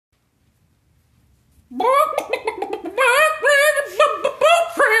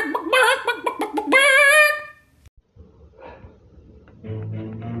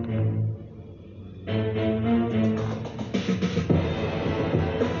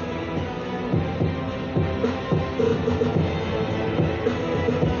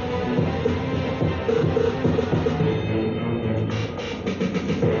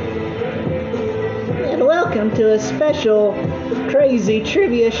to a special crazy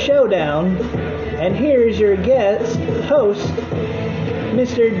trivia showdown. And here's your guest, host,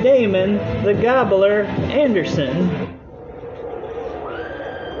 Mr. Damon the Gobbler Anderson.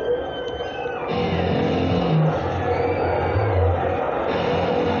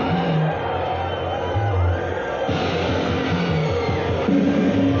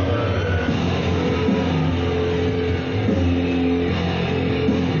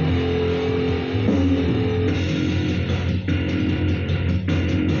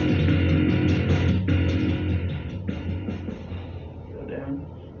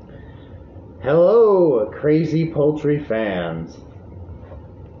 Hello, crazy poultry fans.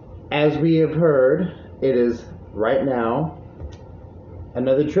 As we have heard, it is right now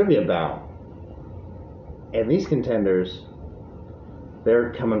another trivia bout. And these contenders,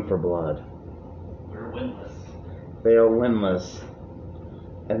 they're coming for blood. They're winless. They are winless.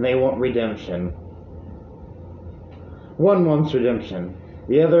 And they want redemption. One wants redemption.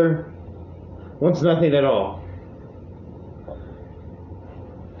 The other wants nothing at all.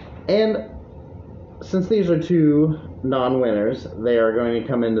 And since these are two non-winners, they are going to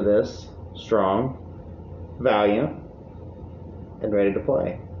come into this strong, valiant, and ready to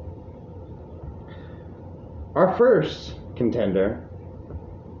play. Our first contender,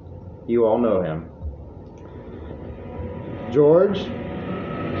 you all know him. George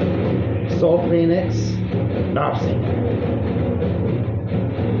Soul Phoenix Knopsy.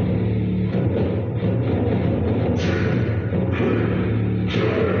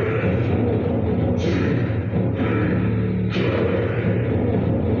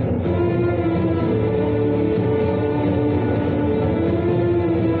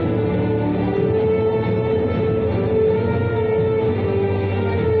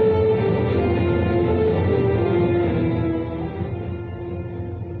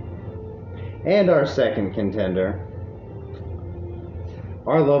 And our second contender,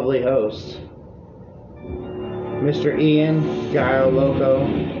 our lovely host, Mr. Ian Gallo Loco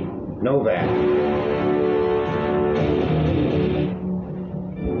Novak.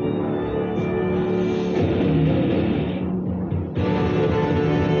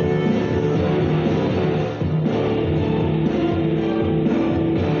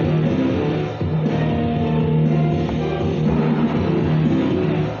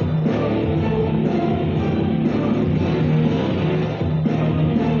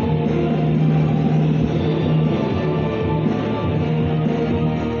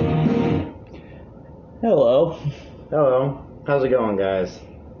 Hello. Hello. How's it going, guys?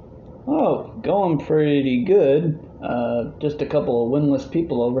 Oh, going pretty good. Just a couple of winless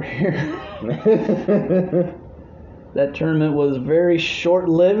people over here. That tournament was very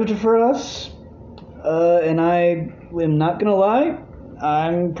short-lived for us. And I am not gonna lie,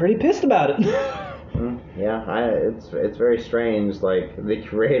 I'm pretty pissed about it. Yeah, it's very strange. Like the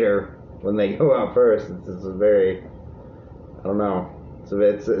curator, when they go out first, it's a very, I don't know.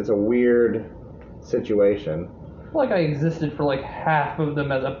 It's a weird situation. I feel like I existed for like half of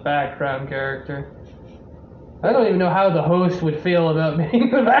them as a background character. I don't even know how the host would feel about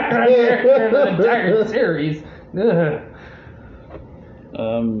being the background character in the entire series. Ugh.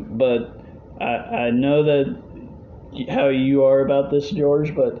 But I know that how you are about this,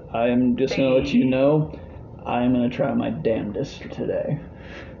 George, but I am just going to let you know I am going to try my damnedest today.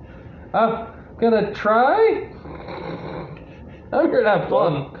 I'm gonna try? I'm here to have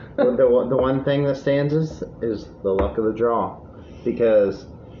fun. The one thing that stands is the luck of the draw. Because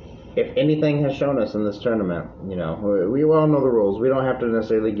if anything has shown us in this tournament, you know, we all know the rules. We don't have to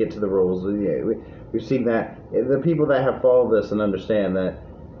necessarily get to the rules. We've seen that. The people that have followed this and understand that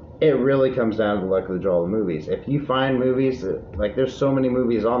it really comes down to the luck of the draw of the movies. If you find movies, like there's so many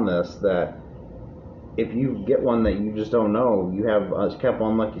movies on this that if you get one that you just don't know, you have a couple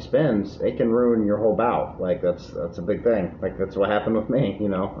unlucky spins, it can ruin your whole bout. Like that's a big thing. Like that's what happened with me. You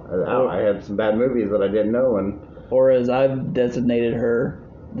know, I had some bad movies that I didn't know, and or as I've designated her,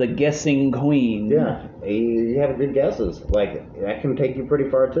 the guessing queen. Yeah, you have good guesses. Like that can take you pretty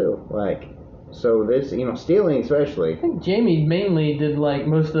far too. Like so this, you know, stealing especially. I think Jamie mainly did like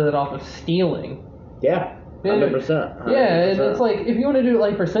most of it off of stealing. Yeah, 100%. Yeah, and it's like if you want to do it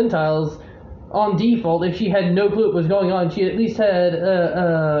like percentiles. On default, if she had no clue what was going on, she at least had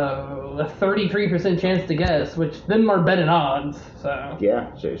a 33% chance to guess, which them are betting odds. So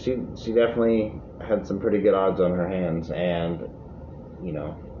yeah, she definitely had some pretty good odds on her hands, and you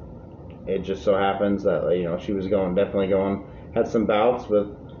know, it just so happens that you know she was definitely going, had some bouts with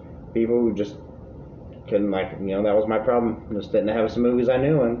people who just couldn't, like, you know, that was my problem. Just didn't have some movies I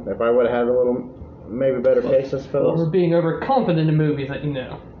knew, and if I would have had a little maybe better pace, I suppose. Or being overconfident in movies that you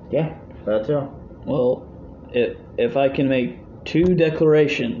know. Yeah. That too. Well, if I can make 2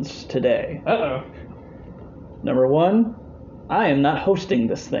 declarations today. Uh-oh. Number 1, I am not hosting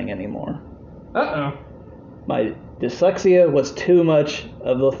this thing anymore. Uh-oh. My dyslexia was too much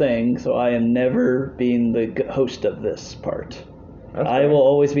of the thing, so I am never being the host of this part. That's I fair. will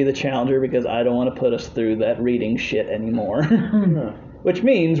always be the challenger because I don't want to put us through that reading shit anymore. Yeah. Which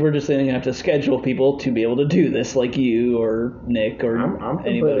means we're just going to have to schedule people to be able to do this, like you or Nick or I'm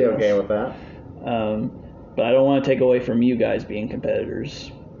anybody completely else. okay with that. But I don't want to take away from you guys being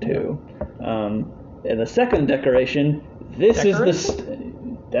competitors too. And the second declaration, this is the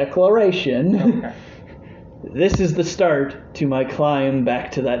declaration. Okay. This is the start to my climb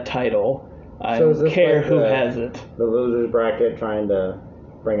back to that title. I So is don't this care like who the- has it. The losers bracket trying to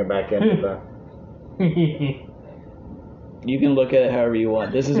bring it back into the. You can look at it however you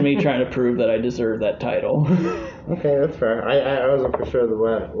want. This is me trying to prove that I deserve that title. Okay, that's fair. I wasn't for sure the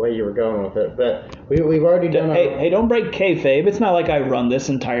way you were going with it, but we've already done. Hey, don't break kayfabe. It's not like I run this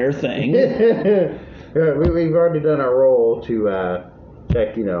entire thing. We've already done our roll to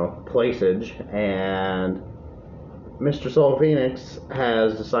check, placeage, and Mr. Soul Phoenix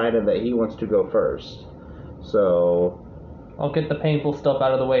has decided that he wants to go first. So, I'll get the painful stuff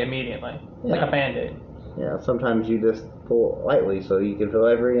out of the way immediately. Like Yeah. a Band-Aid. yeah, sometimes you just pull lightly so you can feel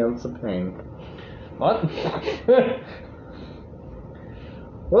every ounce of pain. What?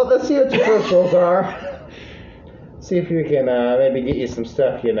 Well, let's see what your first rolls are. See if we can maybe get you some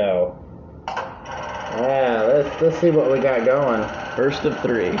stuff, Yeah, let's see what we got going. First of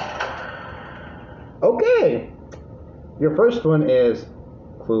 3. Okay. Your first one is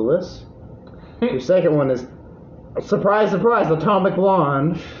Clueless. Your second one is surprise, surprise, Atomic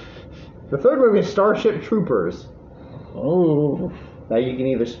Blonde. The third movie is Starship Troopers. Oh, Now you can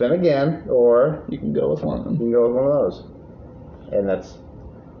either spin again or you can go with one of you them. can go with one of those. And that's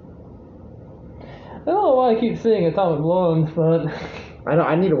I don't know why I keep seeing Atomic Blonde, but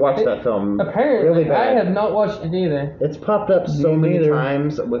I need to watch that film apparently really bad. I have not watched it either. It's popped up so Me many neither.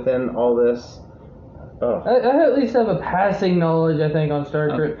 times within all this. Oh. I at least have a passing knowledge, I think, on Star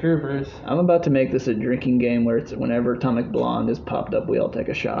Trek Troopers. I'm about to make this a drinking game where it's whenever Atomic Blonde is popped up, we all take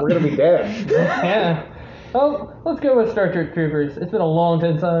a shot. We're gonna be dead. Yeah. Oh, let's go with Star Trek Troopers. It's been a long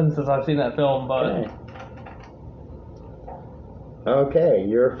time since I've seen that film, but Okay. Okay,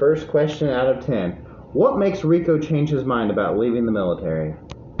 your first question out of 10. What makes Rico change his mind about leaving the military?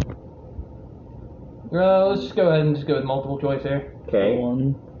 let's just go ahead and just go with multiple choice here. Okay.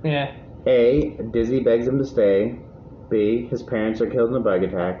 One. Yeah. A. Dizzy begs him to stay. B. His parents are killed in a bug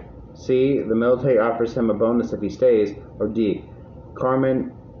attack. C. The military offers him a bonus if he stays. Or D.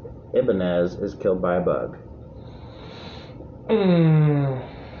 Carmen Ibanez is killed by a bug.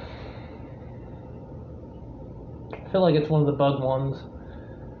 I feel like it's one of the bug ones.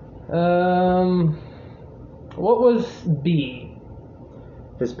 What was B?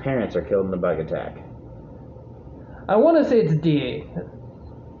 His parents are killed in the bug attack. I want to say it's D.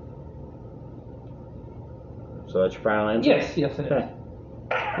 So that's your final answer? Yes, it is. Okay.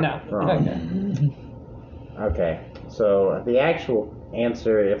 No. Wrong. Okay. Okay. So the actual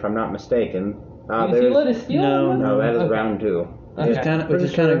answer, if I'm not mistaken, Did you let us steal No, one? no, that is Okay. round 2. Which is Okay. kind of Pretty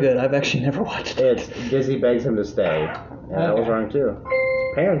sure. good. I've actually never watched it. It's Dizzy begs him to stay. And that was Okay. wrong too.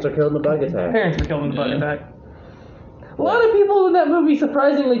 His parents are killed in a bug attack. Parents were killed in the bug Yeah. attack. A lot of people in that movie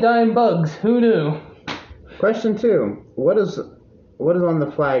surprisingly die in bugs. Who knew? Question 2. What is on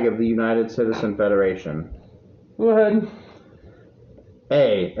the flag of the United Citizen Federation? Go ahead.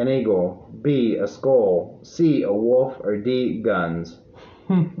 A. An eagle. B. A skull. C. A wolf. Or D. Guns.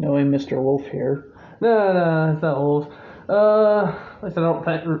 Knowing Mr. Wolf here. No, it's not wolf. At least I don't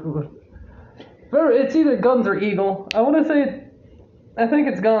think. It's either guns or eagle. I want to say. I think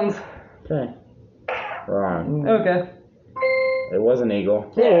it's guns. Okay. Wrong. Okay. It was an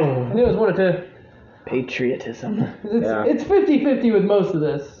eagle. I knew it was one or two. Patriotism. Yeah. It's 50-50 with most of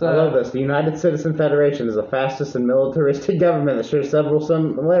this. So. I love this. The United Citizen Federation is the fastest and militaristic government that shares several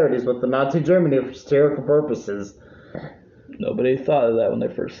similarities with the Nazi Germany for satirical purposes. Nobody thought of that when they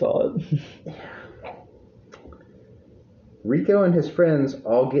first saw it. Rico and his friends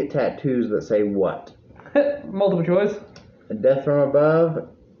all get tattoos that say what? Multiple choice. A death from above.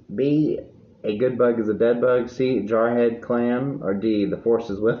 B. A good bug is a dead bug. C. Jarhead clan. Or D. The force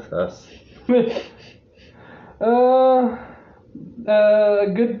is with us. Good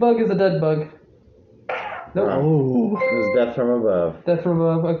bug is a dead bug. Nope. Oh. It was death from above. Death from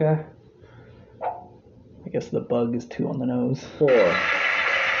above. Okay. I guess the bug is 2 on the nose. 4.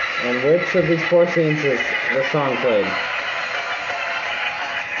 And which of these 4 scenes is the song played?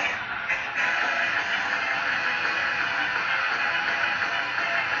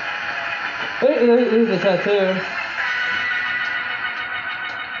 Here's the tattoo.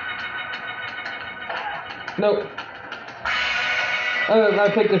 Nope. I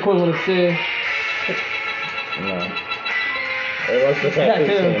picked equivalent of C. No. It was the tattoo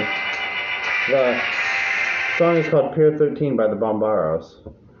Tattoo. scene. The song is called Pier 13 by the Bombaros.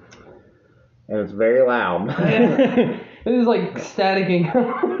 And it's very loud. This is like staticking.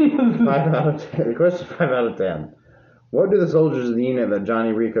 5 out of 10. Question 5 out of 10. What do the soldiers of the unit that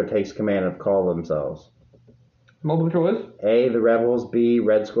Johnny Rico takes command of call themselves? Multiple choice. A, the Rebels. B,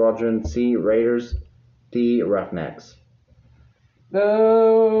 Red Squadron. C, Raiders. D, Roughnecks.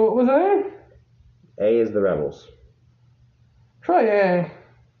 What was that? A is the Rebels. Try A.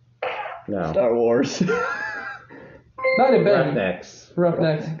 No. Star Wars. Not a bed. Roughnecks.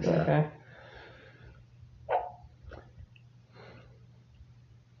 Roughnecks. Yeah. Okay.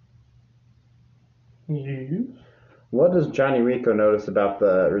 Yes. What does Johnny Rico notice about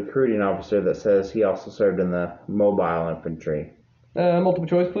the recruiting officer that says he also served in the mobile infantry? Multiple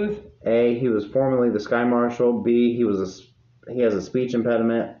choice, please. A, he was formerly the Sky Marshal. B, he has a speech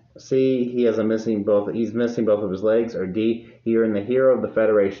impediment. C, he's missing both of his legs. Or D, he earned the Hero of the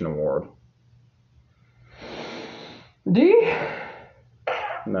Federation award. D.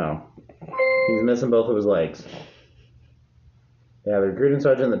 No, he's missing both of his legs. Yeah, the recruiting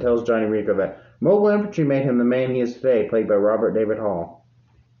sergeant that tells Johnny Rico that mobile infantry made him the man he is today, played by Robert David Hall.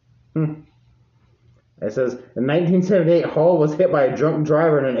 It says, in 1978, Hall was hit by a drunk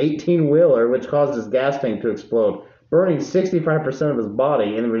driver in an 18-wheeler, which caused his gas tank to explode, burning 65% of his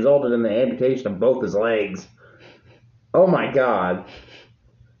body, and resulted in the amputation of both his legs. Oh my God.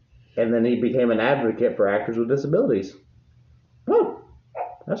 And then he became an advocate for actors with disabilities. Oh,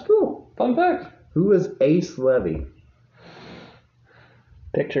 that's cool. Fun fact. Who is Ace Levy?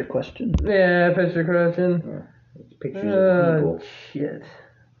 Picture question. Yeah, picture question. It's pictures of people. Shit.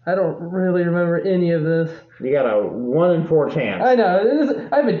 I don't really remember any of this. You got a 1 in 4 chance. I know.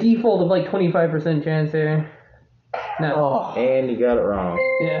 I have a default of like 25% chance here. No. Oh. And you got it wrong.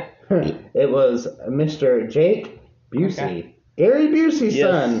 Yeah. It was Mr. Jake Busey. Okay. Gary Busey's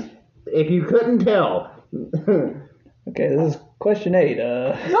Yes. son, if you couldn't tell. Okay, this is question 8.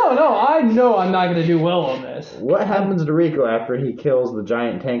 No, I know I'm not going to do well on this. What happens to Rico after he kills the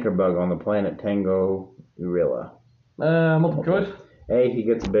giant tanker bug on the planet Tango Urilla? Multiple choice. A, he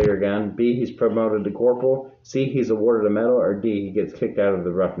gets a bigger gun. B, he's promoted to corporal. C, he's awarded a medal. Or D, he gets kicked out of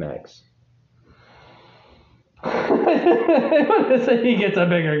the Roughnecks. I want to say he gets a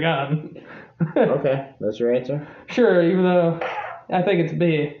bigger gun. Okay, that's your answer? Sure, even though I think it's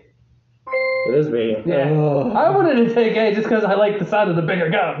B. It is B. Yeah. Oh. I wanted to take A just because I like the sound of the bigger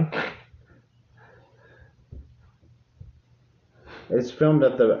gun. It's filmed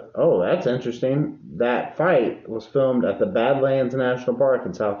at the... Oh, that's interesting. That fight was filmed at the Badlands National Park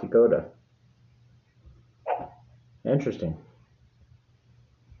in South Dakota. Interesting.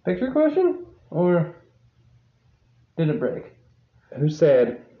 Picture question? Or did it break? Who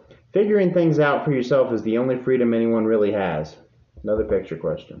said, figuring things out for yourself is the only freedom anyone really has? Another picture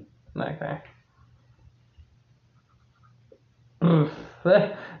question. Okay.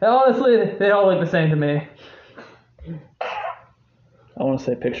 Honestly, they all look the same to me. I want to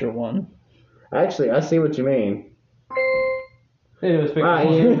say picture 1. Actually, I see what you mean. It was picture Ah,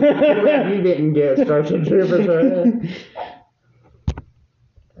 one. you didn't get Starship Troopers right.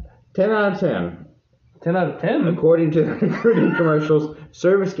 10 out of 10. 10 out of 10? According to the recruiting commercials,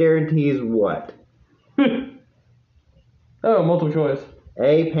 service guarantees what? Oh, multiple choice.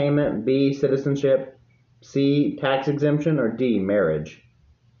 A, payment. B, citizenship. C, tax exemption. Or D, marriage.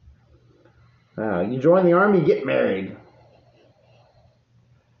 You join the army, get married.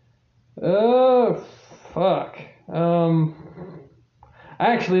 Oh, fuck. I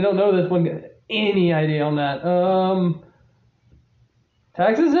actually don't know this one. Any idea on that?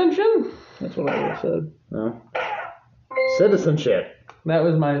 Tax exemption? That's what I would have said. No. Citizenship. That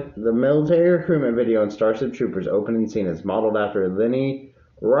was my. The military recruitment video in Starship Troopers opening scene is modeled after Leni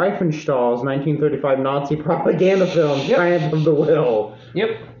Riefenstahl's 1935 Nazi propaganda film, Yep. Triumph of the Will. Yep.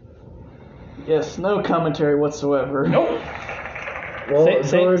 Yes, no commentary whatsoever. Nope. Well,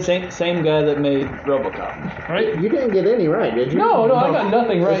 George, Same guy that made RoboCop. Right? you didn't get any right, did you? No, I got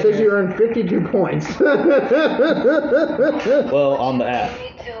nothing right. It says here. you earned 52 points. Well, on the app.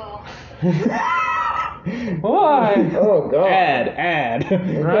 Why? Oh, God. Ad.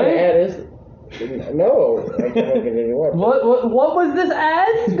 Right? Ad is... No, I can't get any worse. What was this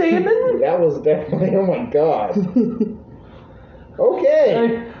ad, Damon? That was definitely... Oh, my God.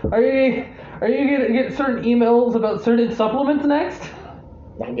 Okay. Are you gonna get certain emails about certain supplements next?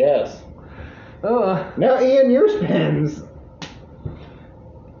 I guess. Oh. Now, Ian, your spins.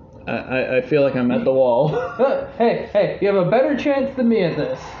 I feel like I'm at the wall. Hey, you have a better chance than me at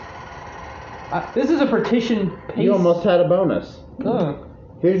this. This is a partition pace. You almost had a bonus. Oh.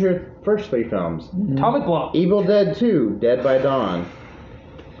 Here's your first 3 films. Atomic Blonde. Evil Dead 2, Dead by Dawn.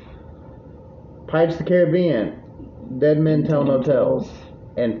 Pirates of the Caribbean, Dead Men Tell No Tales.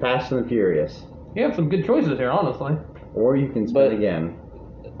 And Fast and the Furious. You have some good choices here, honestly. Or you can spin again.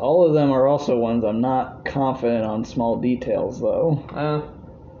 All of them are also ones I'm not confident on small details, though.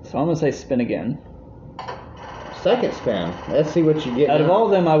 So I'm going to say spin again. Second spin. Let's see what you get. Out of all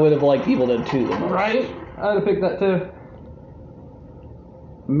of them, I would have liked Evil Dead 2 the most. Right? I'd have picked that too.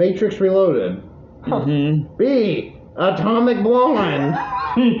 Matrix Reloaded. Mm-hmm. B. Atomic Blonde.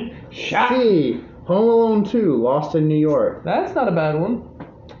 C. Home Alone 2, Lost in New York. That's not a bad one.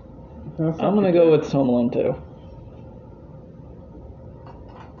 I'm going to go with Home Alone 2.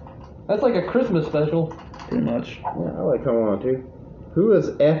 That's like a Christmas special. Pretty much. Yeah, I like Home Alone 2. Who is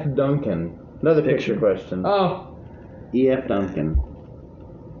F. Duncan? Another picture question. Oh. E.F. Duncan.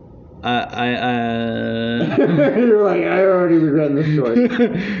 You're You're like, I already regret this choice.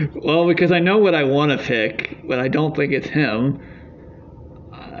 Well, because I know what I want to pick, but I don't think it's him.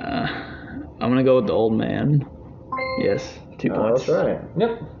 I'm going to go with the old man. Yes, 2 points. That's right.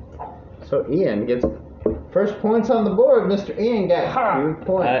 Yep. So Ian gets first points on the board. Mr. Ian got 2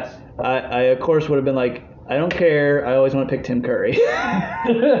 points. I of course would have been like, I don't care. I always want to pick Tim Curry.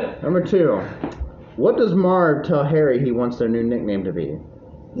 Number 2. What does Marv tell Harry he wants their new nickname to be?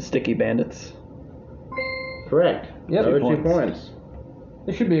 The Sticky Bandits. Correct. Yep. Another 2 2 points.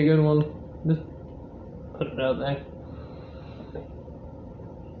 This should be a good one. Just put it out there.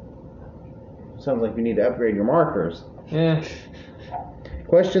 Sounds like you need to upgrade your markers. Yeah.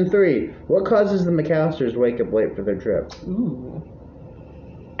 Question 3. What causes the McAllisters to wake up late for their trip? Ooh.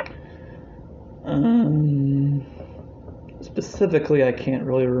 Specifically, I can't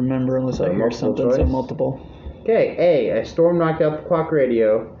really remember unless I hear multiple something so choice? multiple. Okay, A. A storm knocked out the clock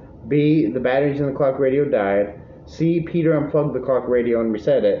radio. B. The batteries in the clock radio died. C. Peter unplugged the clock radio and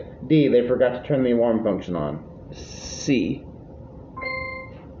reset it. D. They forgot to turn the alarm function on. C.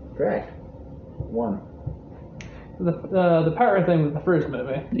 Correct. 1. The power thing was the first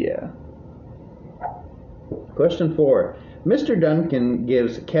movie. Yeah. Question 4. Mr. Duncan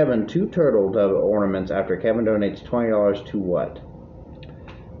gives Kevin 2 turtle dove ornaments after Kevin donates $20 to what?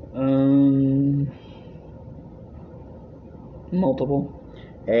 Multiple.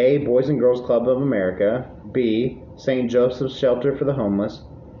 A. Boys and Girls Club of America. B. St. Joseph's Shelter for the Homeless.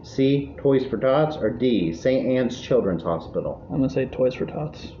 C. Toys for Tots. Or D. St. Anne's Children's Hospital. I'm going to say Toys for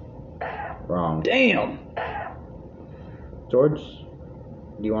Tots. Wrong. Damn! George,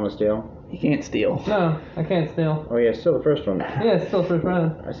 do you want to steal? You can't steal. No, I can't steal. Oh yeah, still the first one. Yeah, it's still first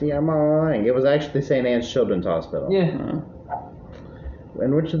round. I see, I'm lying. It was actually St. Anne's Children's Hospital. Yeah.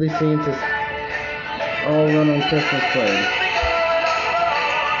 And which of these scenes is All Run on Christmas Play?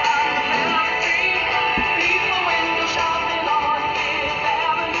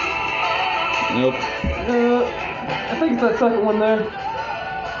 Nope. I think it's that second one there.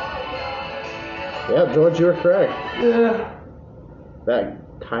 Yeah, George, you were correct. Yeah. That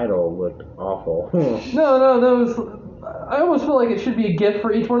title looked awful. No, that was. I almost feel like it should be a gift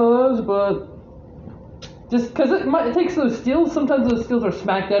for each one of those, but just because it takes those steals. Sometimes those steals are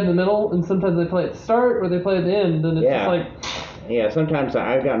smack dab in the middle, and sometimes they play at the start or they play at the end, and it's Yeah. just like. Yeah, sometimes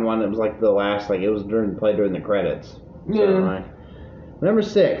I've gotten one that was like the last, like it was during the credits. Yeah. Number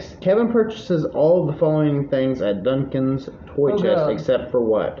 6. Kevin purchases all of the following things at Duncan's toy chest God. except for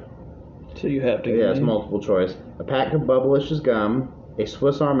what? So you have to Yeah, it's multiple choice. A pack of Bubblicious gum, a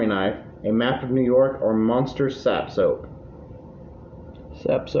Swiss Army knife, a map of New York, or Monster's sap soap.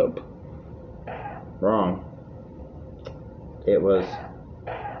 Sap soap. Wrong. It was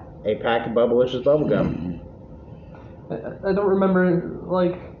a pack of Bubblicious bubblegum. I don't remember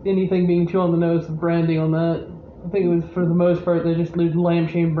like anything being too on the nose of branding on that. I think it was for the most part they just used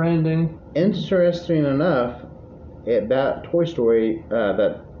lampshade branding. Interesting enough, that toy store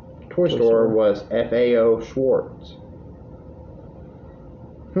was F.A.O. Schwartz.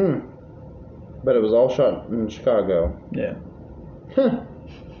 But it was all shot in Chicago. Yeah.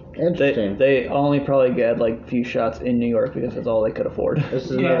 Interesting. They only probably got like a few shots in New York because that's all they could afford. This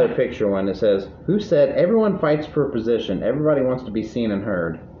is another picture one that says, "Who said everyone fights for a position? Everybody wants to be seen and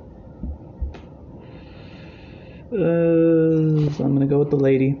heard." So I'm gonna go with the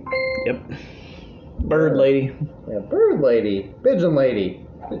lady. Yep. Bird lady. Yeah, bird lady, pigeon lady.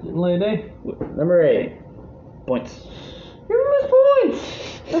 Lady. Number 8. Points. You're gonna miss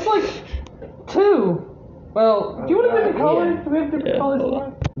points! That's like 2. Well, do you want to pick a color? yeah. Do we have different Yeah, colors hold for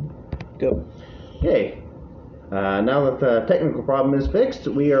on. it? Go. Okay. Now that the technical problem is fixed,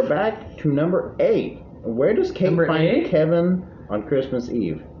 we are back to number 8. Where does Kate Number find 8? Kevin on Christmas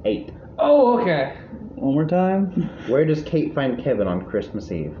Eve? 8. Oh, okay. One more time. Where does Kate find Kevin on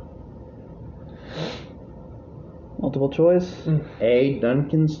Christmas Eve? Multiple choice. A.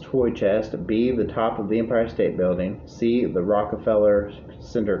 Duncan's toy chest. B. The top of the Empire State Building. C. The Rockefeller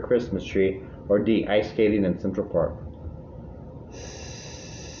Center Christmas tree. Or D. Ice skating in Central Park.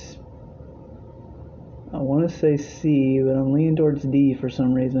 I want to say C, but I'm leaning towards D for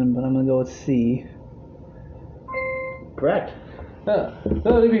some reason, but I'm going to go with C. Correct. No,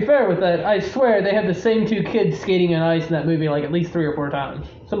 to be fair with that, I swear they have the same 2 kids skating on ice in that movie like at least 3 or 4 times.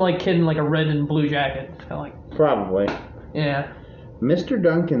 Some like kid in like a red and blue jacket. It's kind of like, Probably. yeah. Mr.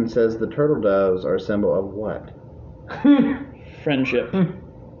 Duncan says the turtle doves are a symbol of what? Friendship.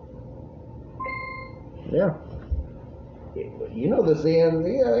 Yeah. You know this, Ian.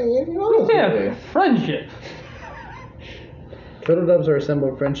 Yeah, you know this movie. Yeah, friendship. Turtle doves are a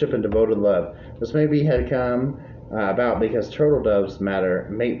symbol of friendship and devoted love. This maybe had come about because turtle doves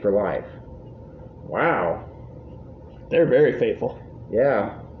mate for life. Wow. They're very faithful.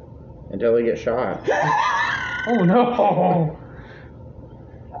 Yeah. Until they get shot. Oh no.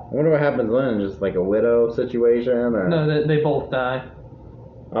 I wonder what happens then. Just like a widow situation? Or... No, they both die.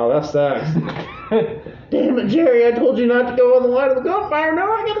 Oh, that sucks. Damn it, Jerry. I told you not to go in the light of the gunfire.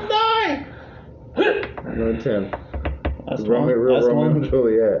 Now I'm going to die. Number 10. That's Romeo one. and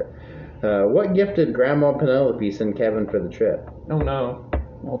Juliet. What gift did Grandma Penelope send Kevin for the trip? Oh no.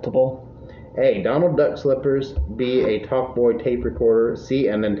 Multiple. A. Donald Duck slippers. B. A Talkboy tape recorder. C.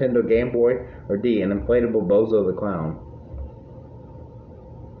 A Nintendo Game Boy. Or D. An inflatable Bozo the Clown.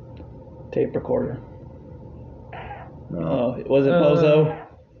 Tape recorder. No. Oh, was it Bozo?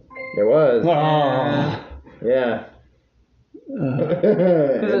 It was. Oh. Yeah.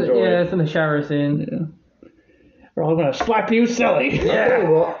 Enjoy. Yeah, it's in the shower scene. Yeah. We're all gonna slap you silly. Okay,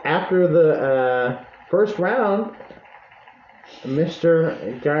 well, after the first round,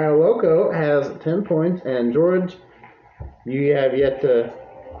 Mr. Gallo Loco has 10 points, and George, you have yet to...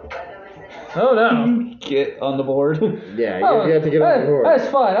 Oh no. Get on the board. Yeah, you have yet to get on the board. That's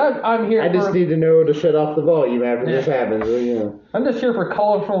fine. I'm here I for... just need to know to shut off the volume after this happens. So, you know. I'm just here for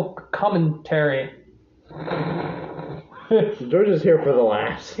colorful commentary. George is here for the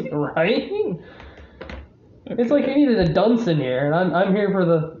laughs. Right? It's like you needed a dunce in here, and I'm here for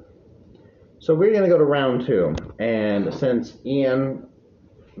the... So we're going to go to round 2. And since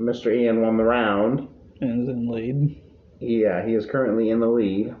Mr. Ian won the round... And is in lead. Yeah, he is currently in the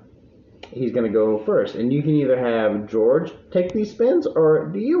lead. He's going to go first. And you can either have George take these spins, or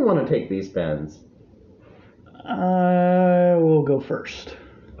do you want to take these spins? I will go first.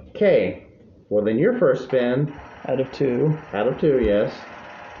 Okay. Well, then your first spin... Out of 2. Out of 2, yes.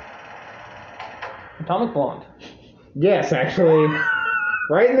 Atomic Blonde. Yes, actually.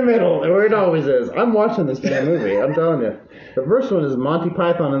 Right in the middle, where it always is. I'm watching this damn movie, I'm telling you. The first one is Monty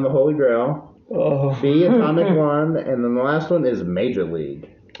Python and the Holy Grail. Oh. B, Atomic Blonde, and then the last one is Major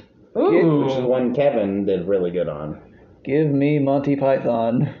League. Ooh. Which is one Kevin did really good on. Give me Monty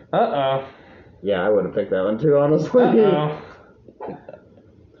Python. Uh-oh. Yeah, I would have picked that one too, honestly. Uh-oh.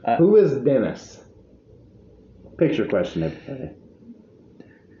 Who is Dennis? Picture question, everybody.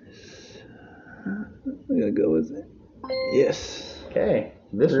 I'm gonna go with it. Yes. Okay,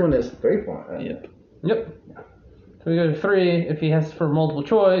 this one is 3 points. Yep. Yep. So we go to 3. If he has for multiple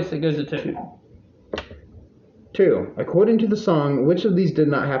choice, it goes to 2. 2. According to the song, which of these did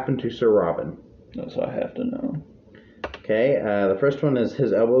not happen to Sir Robin? That's what I have to know. Okay, the first one is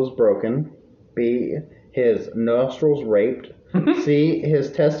his elbows broken. B, his nostrils raped. C,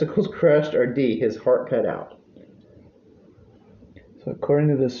 his testicles crushed. Or D, his heart cut out. So according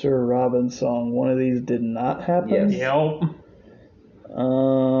to the Sir Robin song, one of these did not happen? Yes. Yep.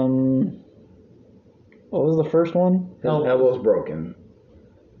 What was the first one? His elbows broken.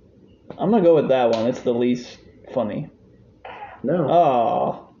 I'm gonna go with that one. It's the least funny. No,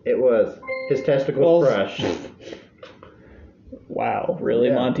 Oh. it was his testicles crushed. Wow. Really,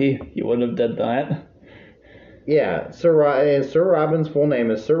 Yeah. Monty? You wouldn't have done that? Yeah, Sir Robin's full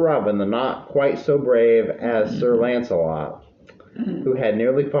name is Sir Robin, the not quite so brave as Sir Lancelot, who had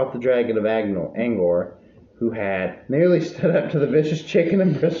nearly fought the dragon of Angor, who had nearly stood up to the vicious chicken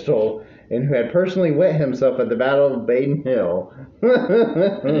in Bristol, and who had personally wet himself at the Battle of Baden Hill.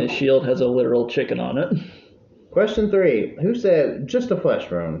 And his shield has a literal chicken on it. Question 3. Who said just a flesh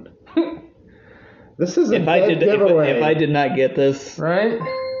wound? This is a If I giveaway. if I did not get this, Right?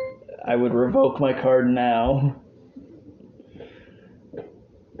 I would revoke my card now.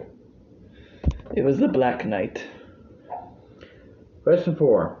 It was the Black Knight. Question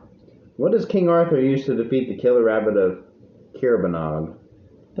 4. What does King Arthur use to defeat the killer rabbit of Kirbanog?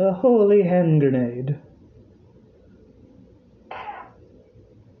 The holy hand grenade.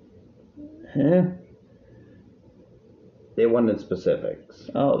 Huh? They wanted specifics.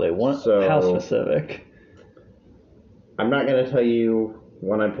 Oh, they want So- how specific? I'm not going to tell you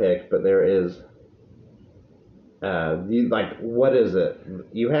one I picked, but there is. What is it?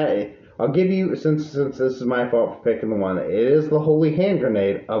 I'll give you, since this is my fault for picking the one. It is the holy hand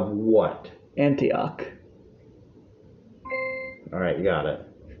grenade of what? Antioch. All right, you got it.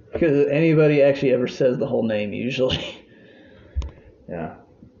 Because anybody actually ever says the whole name usually. Yeah.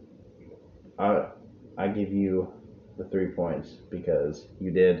 I give you the 3 points because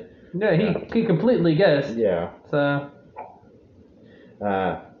you did. Yeah, he completely guessed. Yeah. So.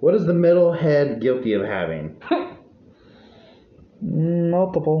 What is the middle head guilty of having?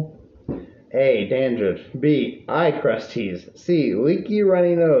 Multiple. A. Dandruff. B. Eye crusties. C. Leaky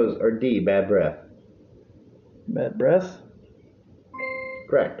runny nose. Or D. Bad breath. Bad breath.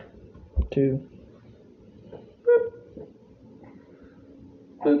 Correct. 2.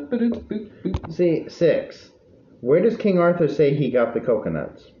 Boop, ba-doop, boop, boop. C. 6. Where does King Arthur say he got the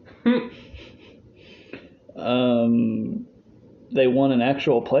coconuts? They won an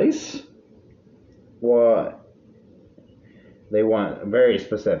actual place? Well, they want very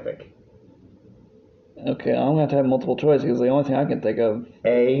specific. Okay, I'm going to have to have multiple choice because the only thing I can think of.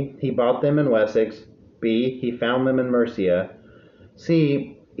 A. He bought them in Wessex. B. He found them in Mercia.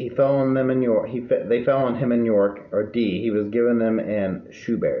 C. He fell on them in York. They fell on him in York. Or D. He was given them in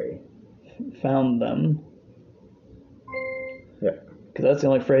Shoebury. Found them. Yep. Because that's the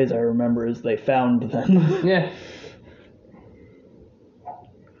only phrase I remember is they found them. Yeah.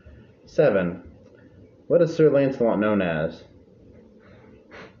 7. What is Sir Lancelot known as?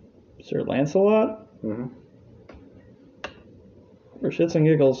 Sir Lancelot? Mm-hmm. For shits and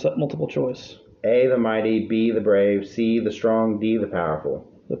giggles, multiple choice. A. The mighty. B. The brave. C. The strong. D. The powerful.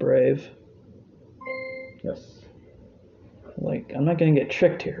 The brave. Yes. Like, I'm not going to get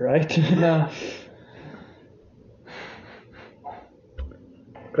tricked here, right? No.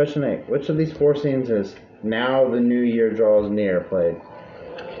 Question 8. Which of these 4 scenes is "Now the New Year draws near" played?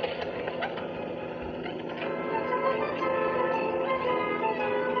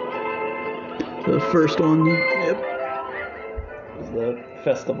 The first one, yep. Is the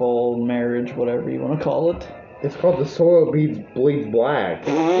festival, marriage, whatever you want to call it. It's called "The Soil Bleeds Black."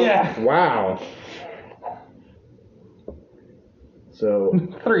 Yeah. Wow. So,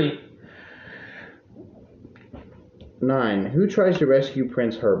 3. 9. Who tries to rescue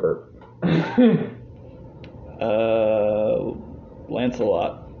Prince Herbert?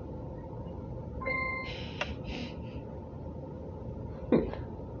 Lancelot.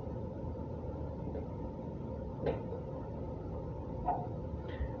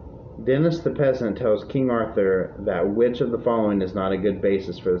 Dennis the peasant tells King Arthur that which of the following is not a good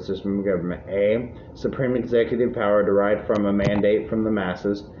basis for the system of government? A. Supreme executive power derived from a mandate from the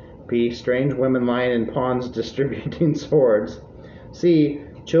masses. B. Strange women lying in ponds distributing swords. C.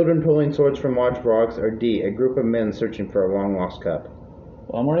 Children pulling swords from large rocks. Or D. A group of men searching for a long-lost cup.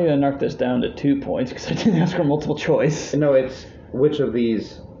 Well, I'm already going to knock this down to 2 points because I didn't ask for multiple choice. No, it's which of the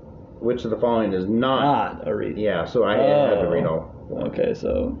following is not. Not a read. Yeah, so I had to read all. Okay,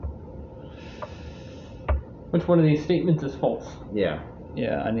 so, Which one of these statements is false? Yeah.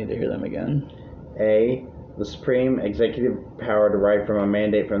 yeah, I need to hear them again. A. The supreme executive power derived from a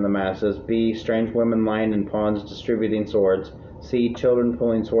mandate from the masses. B. Strange women lying in ponds distributing swords. C. Children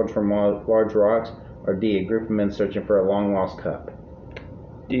pulling swords from large rocks. Or D. A group of men searching for a long-lost cup.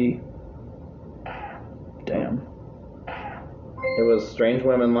 D. Damn. It was strange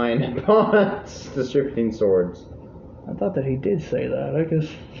women lying in ponds distributing swords. I thought that he did say that. I guess.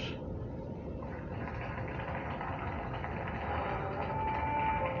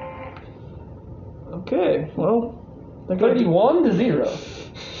 Okay, well. I got 31 to 0.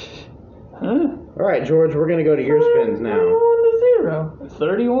 Huh? All right, George, we're going to go to your spins now. 31 to 0.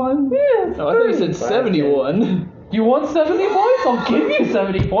 31? Yes. Oh, I thought you said 71. You want 70 points? I'll give you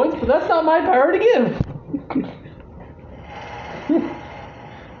 70 points, but that's not my power to give.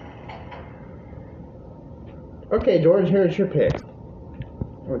 Okay, George, here's your pick.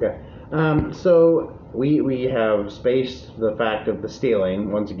 Okay. So we have spaced the fact of the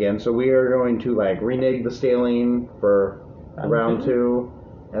stealing once again. So we are going to renege the stealing for round 2,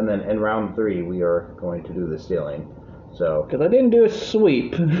 and then in round 3 we are going to do the stealing. So Because I didn't do a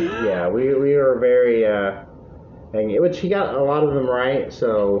sweep. yeah, we are very which he got a lot of them right.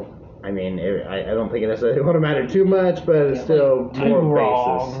 So I mean, I don't think it necessarily would have mattered too much, but it's still Too more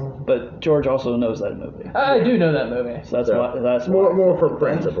basis. wrong. But George also knows that movie. I do know that movie. So that's So, why. That's more why. for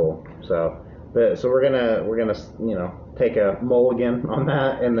principle. So we're gonna take a mulligan on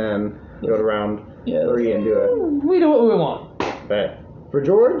that and then go to round Yeah. 3 and do it. We do what we want. But for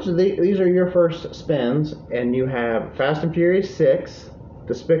George, these are your first spins, and you have Fast and Furious 6,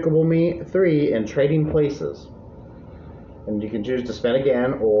 Despicable Me 3, and Trading Places. And you can choose to spin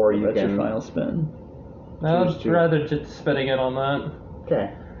again, or you That's can. your final spin. I'd Choose to. rather just spitting it on that.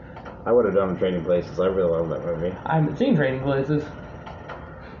 Okay. I would have done Trading Places. I really love that movie. I haven't seen Trading Places.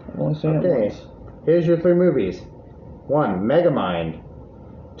 I've only seen it Okay. once. Here's your 3 movies. 1, Megamind.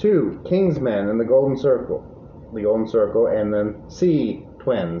 2, Kingsman and the Golden Circle. And then C,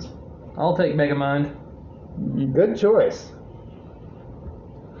 Twins. I'll take Megamind. Good choice.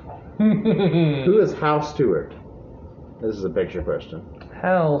 Who is Hal Stewart? This is a picture question.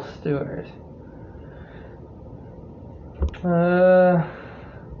 Hal Stewart. I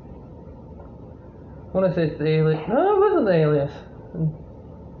want to say it's the Alias. No, it wasn't the Alias.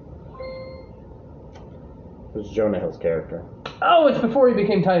 It was Jonah Hill's character. Oh, it's before he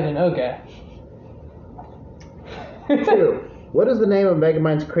became Titan. Okay. 2, what is the name of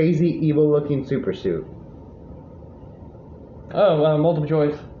Megamind's crazy, evil-looking supersuit? Oh, multiple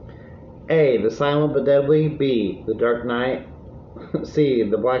choice. A, the Silent but Deadly. B, the Dark Knight. C,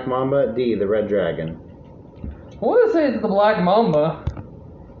 the Black Mamba. D, the Red Dragon. I want to say it's the Black Mamba.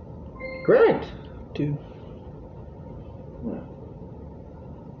 Correct. 2.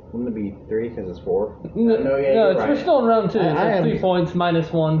 Wouldn't it be 3 because it's 4? No, you're we're right. still in round 2. So I am- 3 points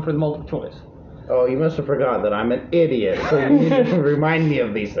minus 1 for the multiple choice. Oh, you must have forgot that I'm an idiot, so you need to remind me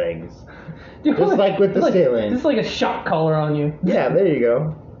of these things. Just like with the ceiling. Just like a shock collar on you. Yeah, there you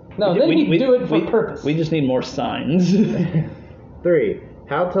go. No, then you do it for purpose. We just need more signs. 3,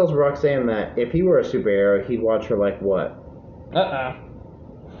 Hal tells Roxanne that if he were a superhero, he'd watch her like what?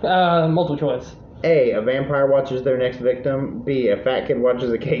 Multiple choice. A, a vampire watches their next victim. B, a fat kid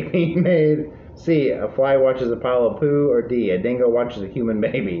watches a cake being made. C, a fly watches a pile of poo. Or D, a dingo watches a human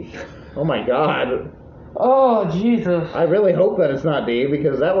baby. Oh my god. Oh, Jesus. I really hope that it's not D,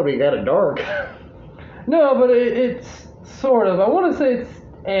 because that would be kind of dark. No, but it's sort of. I want to say it's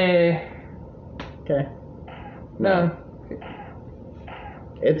A. Okay. No.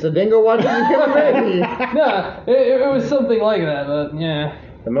 It's a dingo watches a human baby. No, it was something like that, but yeah.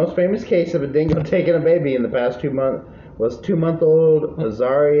 The most famous case of a dingo taking a baby in the past 2 months was 2-month-old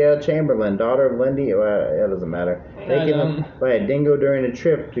Azaria Chamberlain, daughter of Lindy. Well, it doesn't matter. Taken by a dingo during a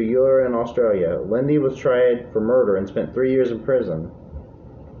trip to Eura in Australia. Lindy was tried for murder and spent 3 years in prison.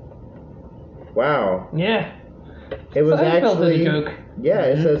 Wow. Yeah. It was Seinfeld actually. did a joke. Yeah,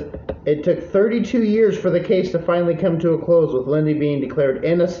 it says it took 32 years for the case to finally come to a close, with Lindy being declared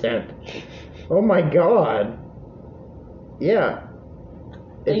innocent. Oh my god. Yeah.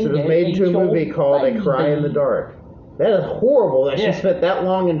 It was made into a movie called A Cry in the Dark. That is horrible that she spent that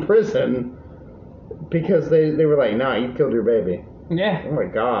long in prison because they were like, nah, you killed your baby. Yeah. Oh my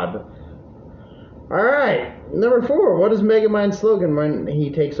god. Alright, number 4. What is Megamind's slogan when he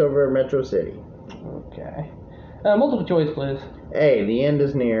takes over Metro City? Okay. Multiple choice, please. A, the end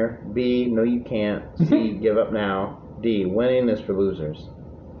is near. B, no you can't. C, give up now. D, winning is for losers.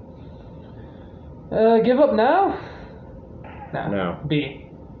 Give up now? No. B.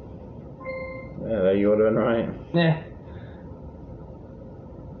 Yeah, you would have been right. Yeah.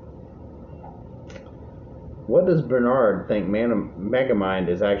 What does Bernard think Megamind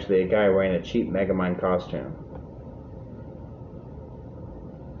is actually a guy wearing a cheap Megamind costume?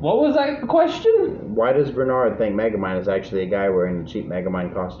 What was that question? Why does Bernard think Megamind is actually a guy wearing a cheap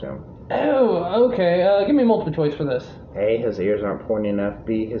Megamind costume? Oh, okay. Give me multiple choice for this. A, his ears aren't pointy enough.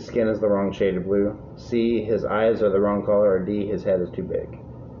 B, his skin is the wrong shade of blue. C, his eyes are the wrong color. Or D, his head is too big.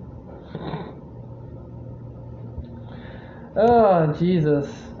 Oh, Jesus.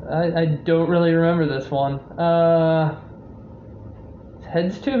 I don't really remember this one. His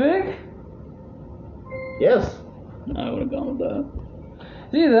head's too big? Yes. I would have gone with that.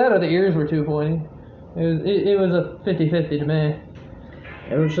 It's either that or the ears were too pointy. It was a 50-50 to me.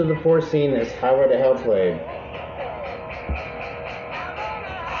 And which of the 4 scene is Highway to Hell played?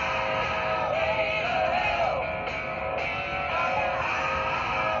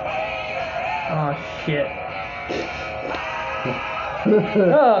 Oh, shit.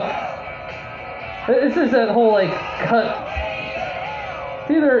 This is that whole, like, cut.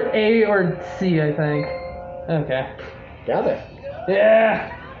 It's either A or C, I think. Okay. Got it.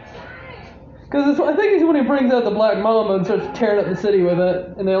 Yeah. Because I think it's when he brings out the Black Mamba and starts tearing up the city with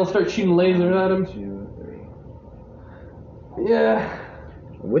it, and they all start shooting lasers at him. 2, 3. Yeah.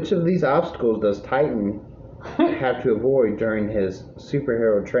 Which of these obstacles does Titan have to avoid during his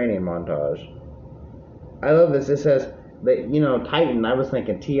superhero training montage? I love this. It says that, Titan. I was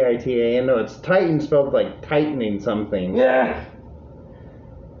thinking Titan. No, it's Titan spelled like tightening something. Yeah.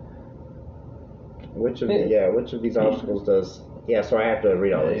 Which of these obstacles does? Yeah, so I have to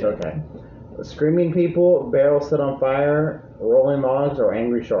read all these. Okay. Screaming people, barrels set on fire, rolling logs, or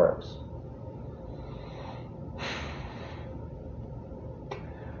angry sharks.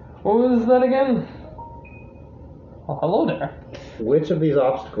 What was that again? Oh, hello there. Which of these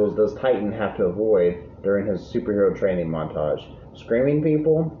obstacles does Titan have to avoid during his superhero training montage? Screaming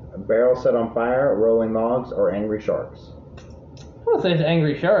people, barrels set on fire, rolling logs, or angry sharks? I want to say it's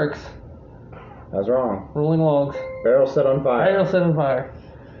angry sharks. I was wrong. Rolling logs. Barrels set on fire. Barrel set on fire.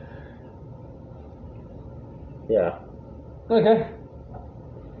 Yeah. Okay.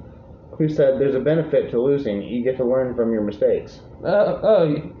 Who said there's a benefit to losing? You get to learn from your mistakes.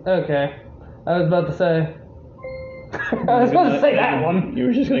 Okay. I was about to say. I was about to say that one. You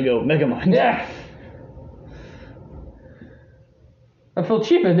were just gonna go Megamind. Yeah. I feel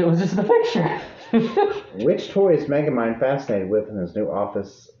cheapened. It was just the picture. Which toy is Megamind fascinated with in his new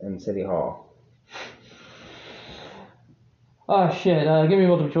office in City Hall? Oh shit! Give me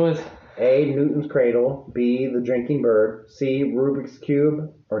multiple choice. A. Newton's Cradle. B. The Drinking Bird. C. Rubik's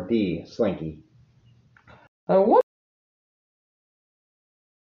Cube. Or D. Slinky. What?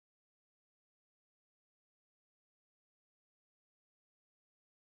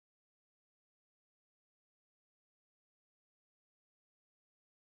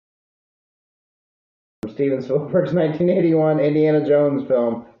 Steven Spielberg's 1981 Indiana Jones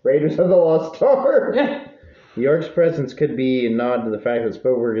film, Raiders of the Lost Ark. Yeah. York's presence could be a nod to the fact that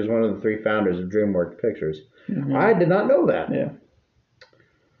Spielberg is one of the 3 founders of DreamWorks Pictures. Mm-hmm. I did not know that. Yeah.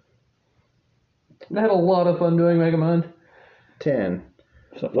 I had a lot of fun doing Megamind. 10.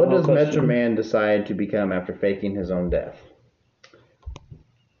 What does Metro Man decide to become after faking his own death?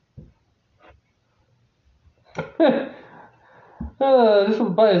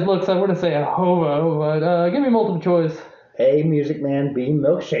 Just by his looks, I wouldn't say a hobo, but give me multiple choice. A. Music Man. B.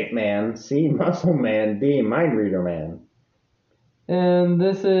 Milkshake Man. C. Muscle Man. D. Mind Reader Man. And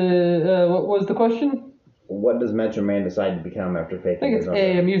this is what was the question? What does Metro Man decide to become after I faking think his it's own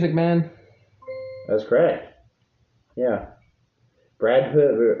A, death? a music man. That's correct. Yeah. Brad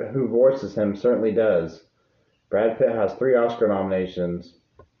Pitt, who voices him, certainly does. Brad Pitt has 3 Oscar nominations.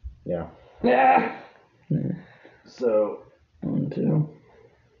 Yeah. Yeah. So, 1, 2.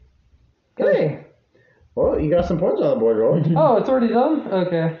 hey. Well, you got some points on the board, Roy. Oh, it's already done?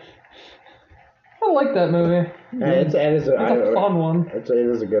 Okay. I like that movie. It's a fun one. It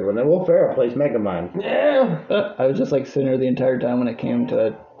is a good one. And Will Ferrell plays Megamind. Yeah. I was just like sitting there the entire time when it came to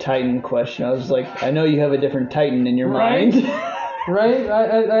the Titan question. I was like, I know you have a different Titan in your mind. Right?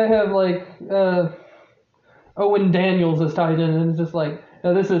 I have like Owen Daniels as Titan, and it's just like,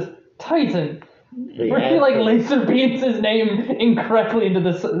 no, this is Titan. Where he like laser beams his name incorrectly into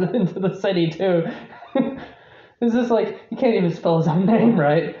the city too. It's just like you can't even spell his own name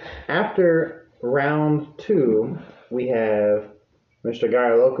right. After round 2, we have Mr.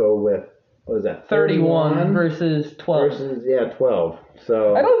 Guy Loco with, what is that? 31 versus 12. 12.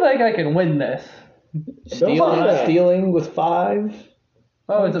 So I don't think I can win this. Stealing with 5.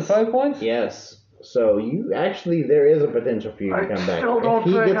 Oh, is it 5 points? Yes. So there is a potential for you to come back. Still don't if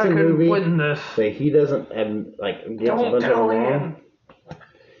he think gets I a can movie, win this. say he doesn't and gets a bunch of them wrong. If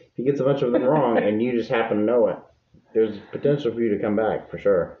he gets a bunch of them wrong and you just happen to know it, there's potential for you to come back for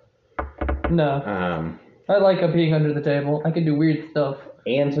sure. No. I like being under the table. I can do weird stuff.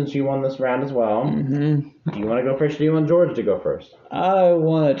 And since you won this round as well, do you want to go first or do you want George to go first? I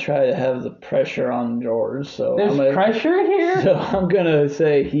want to try to have the pressure on George, so there's pressure here? So I'm going to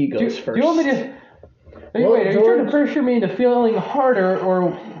say he goes first. Do you want me to... Are you trying to pressure me into feeling harder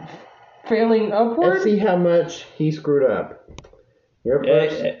or failing upward? Let's see how much he screwed up. You're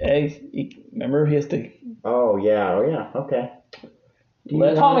first. Remember, he has to... Oh, yeah, okay.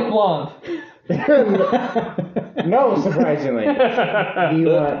 Atomic Blonde. No, surprisingly. Do you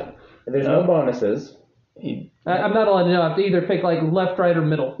want... There's no bonuses. I'm not allowed to know. I have to either pick like left, right, or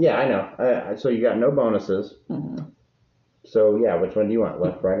middle. Yeah, I know. So you got no bonuses. Mm-hmm. So, yeah, which one do you want?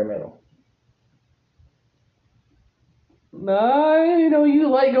 Left, right, or middle? I know you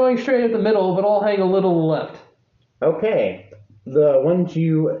like going straight at the middle, but I'll hang a little left. Okay. The ones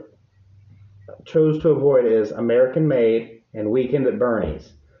you chose to avoid is American Made and Weekend at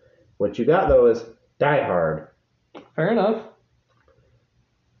Bernie's. What you got, though, is Die Hard. Fair enough.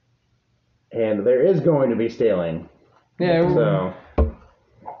 And there is going to be stealing. Yeah. So.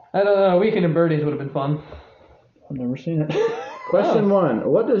 I don't know. Weekend at Bernie's would have been fun. I've never seen it. Question 1.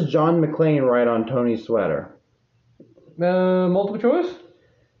 What does John McClane write on Tony's sweater? Multiple choice?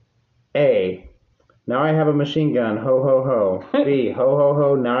 A. Now I have a machine gun. Ho, ho, ho. B. Ho, ho,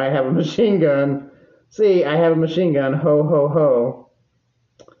 ho. Now I have a machine gun. C. I have a machine gun. Ho, ho, ho.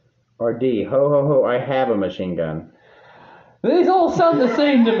 Or D. Ho, ho, ho. I have a machine gun. These all sound the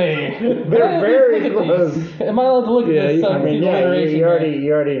same to me. They're very close. Am I allowed to look at this? I mean, yeah, you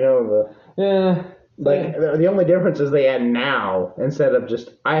already know the... Yeah. Like, the only difference is they add now instead of just,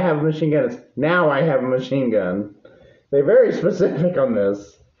 I have a machine gun. It's, now I have a machine gun. They're very specific on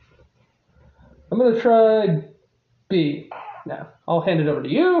this. I'm going to try B. Now, I'll hand it over to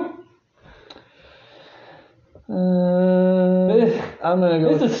you. I'm gonna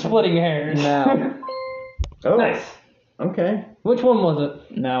go. This is splitting hairs. Now. Oh, Nice. okay. Which one was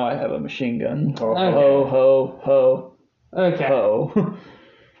it? Now I have a machine gun. Oh, Okay. Ho, ho, ho, Okay. ho.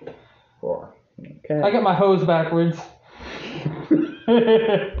 4. Okay. I got my hose backwards.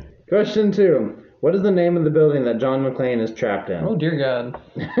 Question 2. What is the name of the building that John McClane is trapped in? Oh dear God.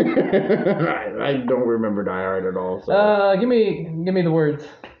 I don't remember Die Hard at all. So. Give me the words.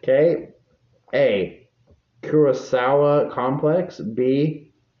 Okay. A. Kurosawa Complex.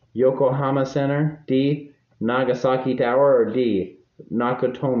 B. Yokohama Center. D. Nagasaki Tower. Or D.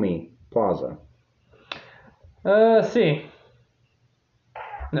 Nakatomi Plaza. C.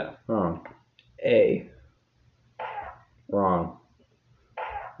 No. Wrong. A. Wrong.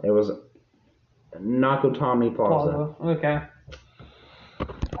 It was Nakatomi Plaza. Okay.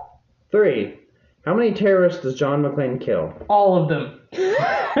 3. How many terrorists does John McClane kill? All of them.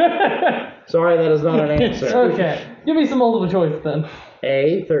 Sorry, that is not an answer. Okay. Give me some multiple choice then.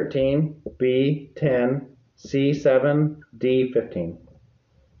 A. 13. B. 10. C. 7. D. 15.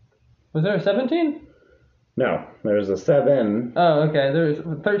 Was there a 17? No, there's a 7. Oh, okay. There's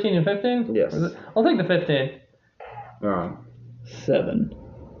 13 and 15? Yes. I'll take the 15. Wrong. 7.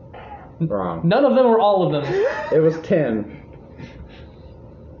 Wrong. None of them or all of them. It was 10.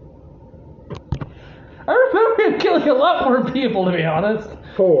 I remember him killing a lot more people, to be honest.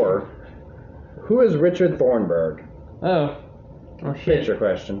 4. Who is Richard Thornburg? Oh. Oh, shit. Picture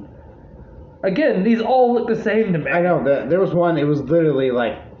question. Again, these all look the same to me. I know, there was one, it was literally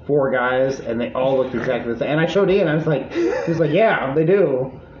like 4 guys, and they all looked exactly the same. And I showed Ian, I was like, he was like, yeah, they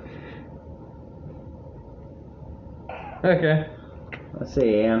do. Okay. Let's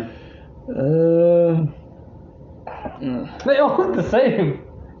see, Ian. They all look the same.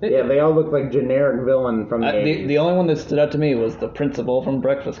 Yeah, they all look like generic villain from the 80s. The only one that stood out to me was the principal from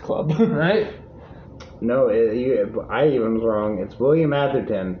Breakfast Club. Right? No, I even was wrong. It's William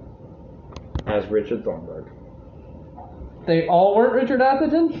Atherton as Richard Thornburg. They all weren't Richard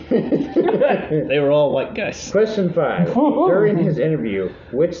Atherton? They were all white guys. Question 5. During his interview,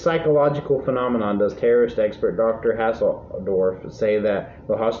 which psychological phenomenon does terrorist expert Dr. Hasseldorf say that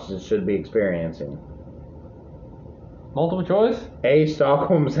the hostages should be experiencing? Multiple choice? A.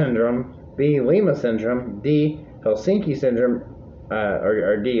 Stockholm Syndrome. B. Lima Syndrome. D. Helsinki Syndrome.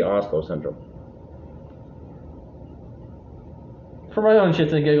 Or D. Oslo Syndrome. For my own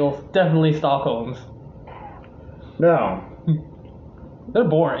shits and giggles, definitely Stockholm's. No. They're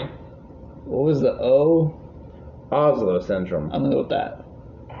boring. What was the O? Oslo Syndrome. I'm gonna go with that.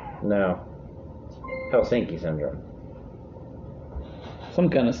 No. Helsinki Syndrome. Some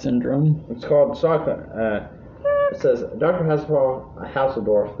kind of syndrome. It's called Stockholm. It says, Dr.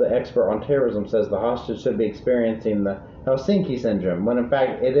 Hasseldorf, the expert on terrorism, says the hostage should be experiencing the Helsinki Syndrome, when in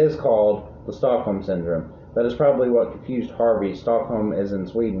fact it is called the Stockholm Syndrome. That is probably what confused Harvey. Stockholm is in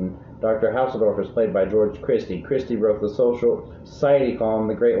Sweden. Dr. Hasseldorf is played by George Christie. Christie wrote the social society column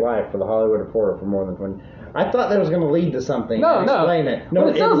The Great Life for the Hollywood Reporter for more than 20... I thought that was going to lead to something. No. Explain it. No,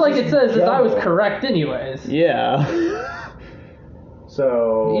 But it sounds like it says that I was jumbled. correct anyways. Yeah.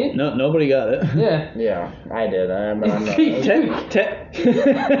 So... Yeah. No, nobody got it. Yeah. Yeah, I did. But I'm not.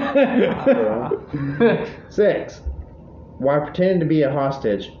 6. While pretending to be a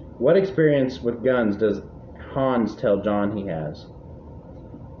hostage, what experience with guns does Hans tell John he has?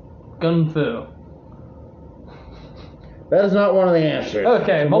 Gun fu. That is not one of the answers.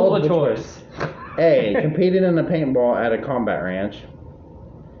 Okay, So multiple choice. A. Competing in a paintball at a combat ranch.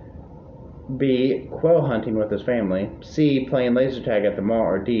 B. Quail hunting with his family. C. Playing laser tag at the mall.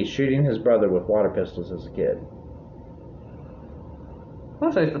 Or D. Shooting his brother with water pistols as a kid. I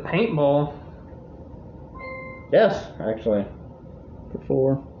want to say it's the paintball. Yes, actually. For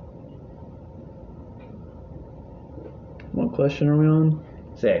 4. What question are we on?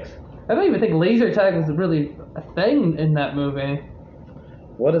 6. I don't even think laser tag was really a thing in that movie.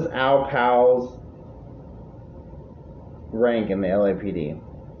 What is Al Powell's rank in the LAPD?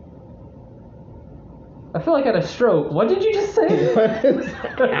 I feel like I had a stroke. What did you just say? What is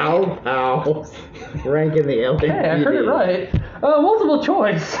Ow Pals rank in the LAPD? Hey, I heard it right. Multiple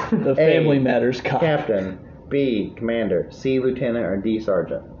choice. The A, Family Matters cop. Captain. B, Commander. C, Lieutenant. Or D,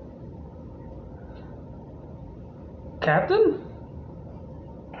 Sergeant. Captain?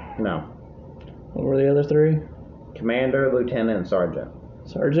 No. What were the other three? Commander, Lieutenant, and Sergeant.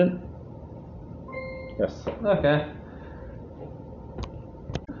 Sergeant? Yes. Okay.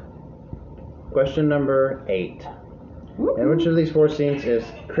 Question number 8. In which of these 4 scenes is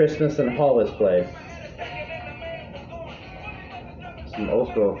Christmas and Hall is played? Some old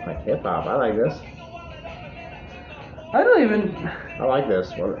school like hip hop. I like this. I don't even. I like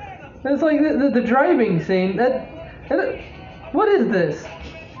this. What? It's like the driving scene. What is this?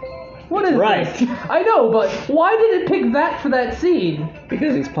 What is Right. this? I know, but why did it pick that for that scene?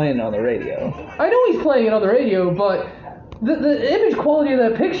 Because he's playing it on the radio. I know he's playing it on the radio, but the image quality of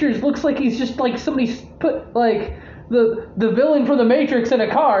that pictures looks like he's just like somebody put like the villain from the Matrix in a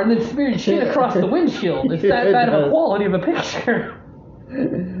car and then smeared shit across the windshield. It's that bad of a quality of a picture.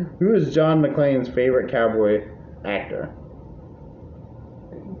 Who is John McClane's favorite cowboy actor?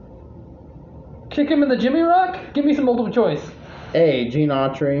 Kick him in the Jimmy Rock? Give me some multiple choice. A, Gene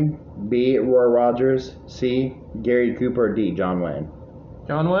Autry. B, Roy Rogers. C, Gary Cooper. D, John Wayne.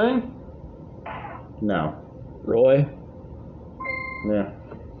 John Wayne? No. Roy? Yeah.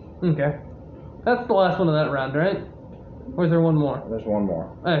 Okay. That's the last one of that round, right? Or is there one more? There's one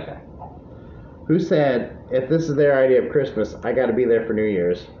more. Okay. Who said, if this is their idea of Christmas, I gotta be there for New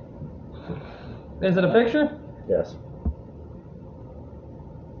Year's? Is it a picture? Yes.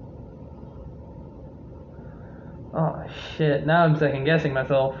 Oh, shit. Now I'm second guessing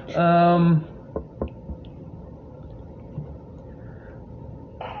myself.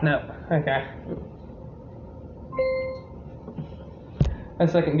 No. Okay. I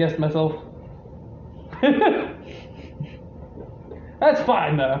second guessed myself. That's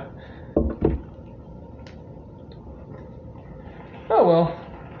fine, though. Oh, well.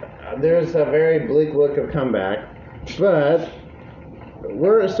 There's a very bleak look of comeback, but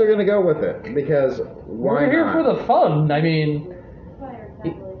we're still gonna go with it because why We're here not? for the fun. I mean, Fire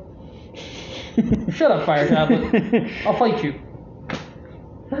tablet. shut up, Fire Tablet. I'll fight you.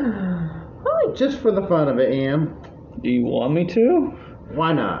 Just for the fun of it, Ian. Do you want me to?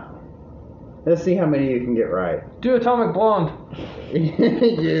 Why not? Let's see how many you can get right. Do Atomic Blonde. Yeah.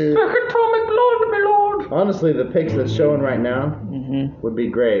 Atomic Blonde, my lord. Honestly, the pics that's showing right now Mm-hmm. would be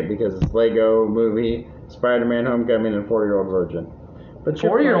great because it's Lego Movie, Spider-Man: Homecoming, and 4-Year-Old Virgin. But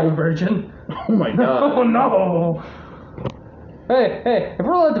you're 4-year-old virgin. Oh my god. Oh no. Hey, if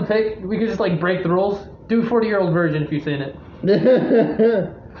we're allowed to pick, we could just like break the rules. Do 40-year-old virgin if you've seen it.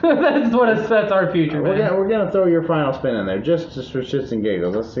 That's our future, man. we're gonna throw your final spin in there just for shits and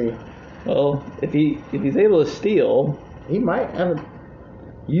giggles. Let's see. Well, if he's able to steal He might have.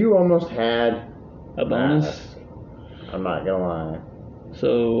 You almost had a bonus, that. I'm not gonna lie.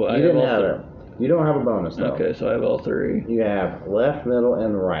 so I You have didn't all have it. You don't have a bonus though. Okay, so I have all three. You have left, middle,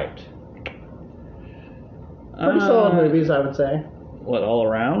 and right. Pretty solid movies, I would say. What, all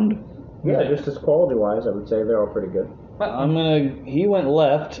around? Yeah, just as quality-wise, I would say they're all pretty good. He went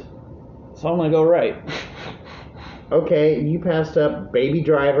left, so I'm gonna go right. Okay, you passed up Baby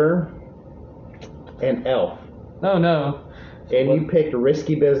Driver and Elf, Oh no. and you picked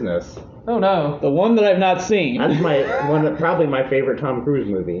Risky Business. Oh no. The one that I've not seen. That's probably my favorite Tom Cruise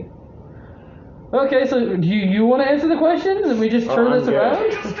movie. Okay, so do you want to answer the questions and we just turn I'm this good. around?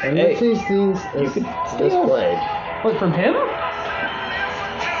 And Hey, which of these scenes is could steal. displayed? What, from him?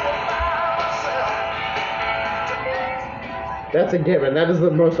 That's a given. That is the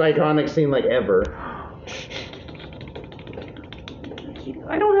most iconic scene like ever.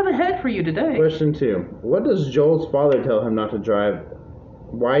 I don't have a head for you today. Question 2. What does Joel's father tell him not to drive?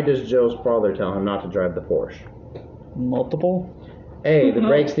 Why does Joel's father tell him not to drive the Porsche? Multiple? A. The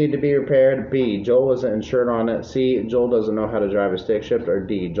brakes need to be repaired. B. Joel isn't insured on it. C. Joel doesn't know how to drive a stick shift. Or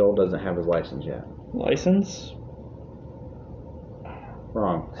D. Joel doesn't have his license yet. License?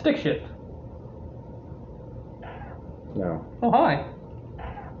 Wrong. Stick shift. No. Oh, hi.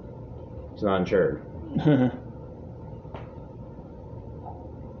 He's not insured.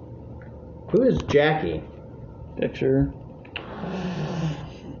 Who is Jackie? Picture.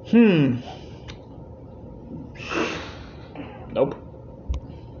 Nope.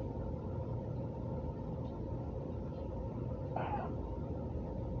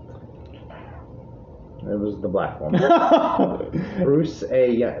 It was the black woman. Bruce A.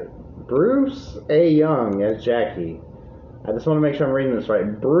 Young as Jackie. I just want to make sure I'm reading this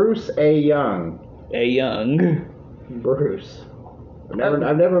right. Bruce A. Young. A Young. Bruce.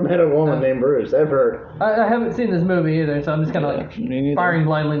 I've never met a woman named Bruce ever. I haven't seen this movie either, so I'm just kind of Me neither. firing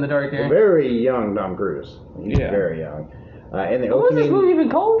blindly in the dark here. Very young Tom Cruise. He's Yeah. very young. In the What was this opening, movie even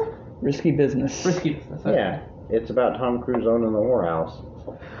called? Risky Business. Risky Business. Okay. yeah, it's about Tom Cruise owning the whorehouse.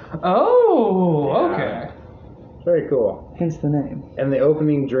 Oh, Yeah. okay. Very cool. Hence the name. In the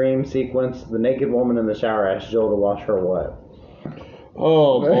opening dream sequence, the naked woman in the shower asks Joel to wash her what?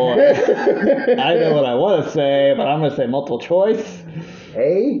 Oh boy. I know what I want to say, but I'm going to say multiple choice.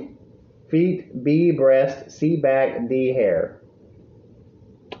 A, feet, B, breast, C, back, D, hair.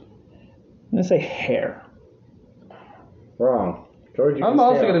 I'm going to say hair. Wrong. George, you I'm can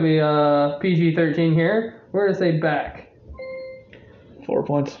also stay going to on. be PG-13 here. We're going to say back. 4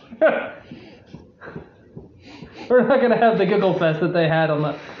 points. We're not going to have the giggle fest that they had on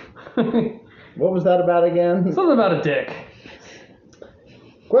the... What was that about again? Something about a dick.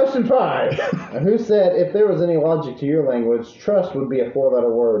 Question 5. Who said if there was any logic to your language, trust would be a 4-letter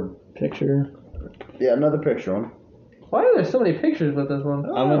word? Picture. Yeah, another picture one. Why are there so many pictures with this one?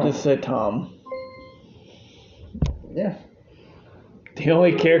 I'm going to just say Tom. Yeah. The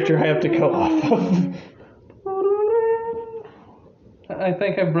only character I have to go off of. I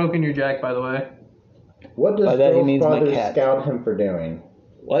think I've broken your jack, by the way. What does By that he Joe's means my father cat. scout him for doing?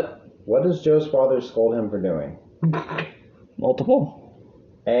 What? What does Joe's father scold him for doing? Multiple?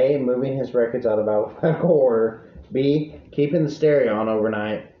 A, moving his records out of alphabetical order. B, keeping the stereo on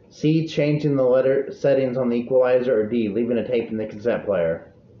overnight. C, changing the letter settings on the equalizer. Or D, leaving a tape in the cassette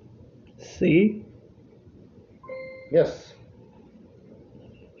player. C? Yes.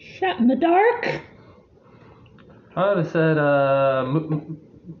 Shot in the dark? I would have said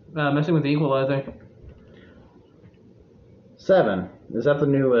messing with the equalizer. 7. Is that the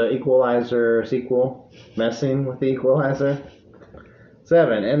new Equalizer sequel? Messing with the Equalizer?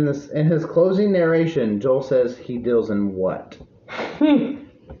 7. In his closing narration, Joel says he deals in what?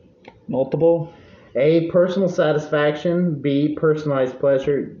 Multiple? A, personal satisfaction. B, personalized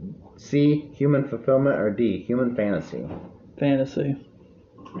pleasure. C, human fulfillment. Or D, human fantasy. Fantasy.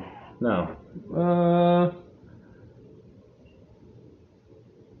 No.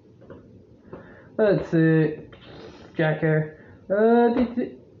 Let's see. Jack hair.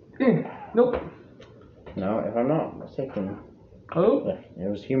 Nope. No, if I'm not mistaken, Oh, it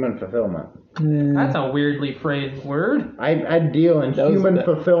was human fulfillment. that's a weirdly phrased word. I deal in That was human the-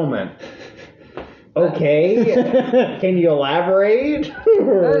 fulfillment. Okay. Can you elaborate?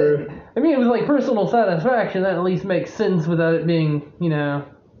 Or- I mean, it was like personal satisfaction. That at least makes sense without it being, you know.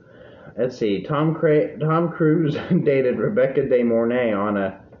 Let's see. Tom Cruise dated Rebecca De Mornay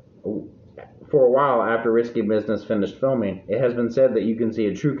for a while after Risky Business finished filming. It has been said that you can see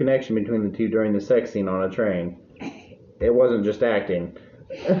a true connection between the two during the sex scene on a train. It wasn't just acting.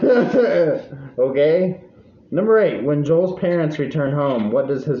 Okay? Number 8. When Joel's parents return home, what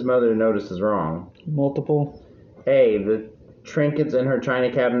does his mother notice is wrong? Multiple? A. The trinkets in her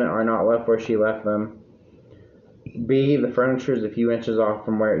china cabinet are not left where she left them. B. The furniture is a few inches off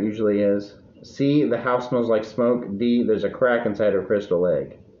from where it usually is. C. The house smells like smoke. D. There's a crack inside her crystal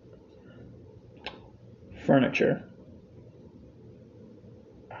egg. Furniture.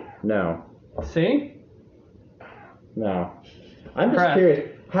 No. See? No. I'm just Crack. curious.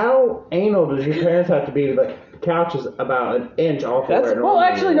 How anal does your parents have to be? Like, the couch is about an inch off of That's- where it Well,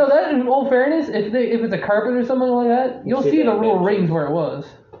 normally actually, is. no. That, in all fairness, if it's a carpet or something like that, you'll see see the that little eventually. rings where it was.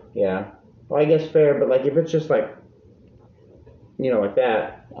 Yeah. Well, I guess fair, but like if it's just like, like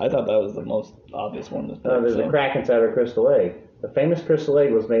that, I thought that was the most obvious one. To pick, there's a crack inside her crystal egg. The famous crystal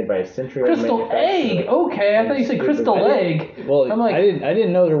egg was made by a century-old Crystal manufacturer. egg. Okay, I thought you said Stupid. crystal I egg. Well, I'm like- I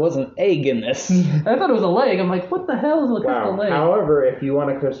didn't know there was an egg in this. I thought it was a leg. I'm like, what the hell is a crystal Wow. leg? However, if you want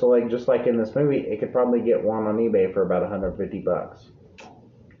a crystal egg just like in this movie, it could probably get one on eBay for about $150.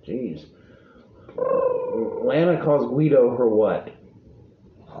 Jeez. Lana calls Guido her what?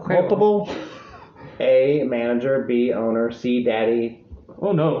 Multiple? A, manager. B, owner. C, daddy.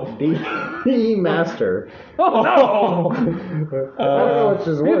 Oh no. D, master. Oh no. I don't know which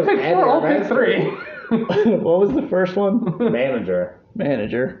is You worse. pick daddy 4, or I'll pick master. 3. What was the first one? Manager.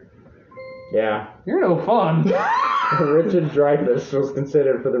 Manager. Yeah. You're no fun. Richard Dreyfuss was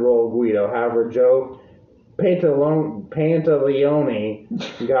considered for the role of Guido. However, Joe Pantaleone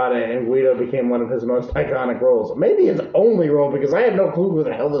got it, and Guido became one of his most iconic roles. Maybe his only role, because I have no clue who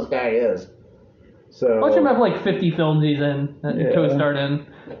the hell this guy is. So Watch him have like 50 films he's in that he Yeah. co-starred in.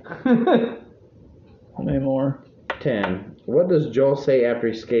 How many more? 10. What does Joel say after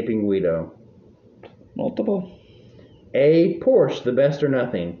escaping Guido? Multiple? A, Porsche, the best or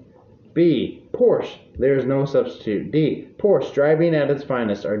nothing. B, Porsche, there is no substitute. D, Porsche, driving at its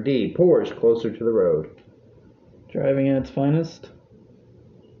finest. Or D, Porsche, closer to the road. Driving at its finest?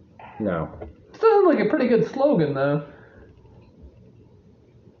 No. Sounds like a pretty good slogan, though.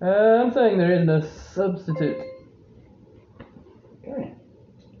 I'm saying there is no substitute. Okay.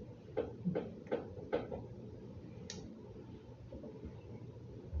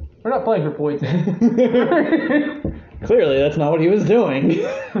 We're not playing for points. Clearly, that's not what he was doing.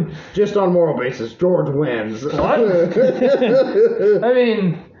 Just on moral basis, George wins. What? I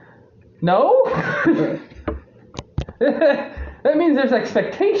mean, no? That means there's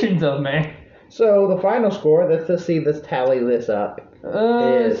expectations of me. So the final score, let's see this tally this up.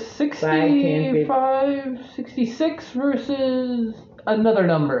 Is 65, 66 versus another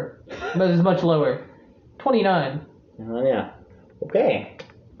number, but it's much lower. 29. Yeah. Okay.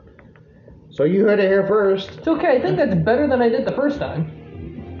 So you heard it here first. It's okay, I think that's better than I did the first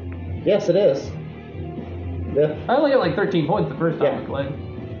time. Yes, it is. Yeah. I only got like 13 points the first time Yeah. we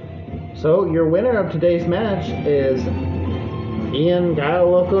played. So your winner of today's match is Ian Guile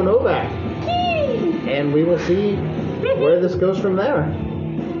Loco Novak. And we will see where this goes from there.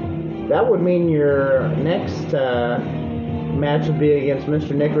 That would mean your next match would be against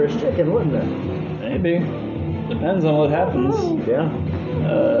Mr. Nicholas Chicken, wouldn't it? Maybe. Depends on what happens. Yeah.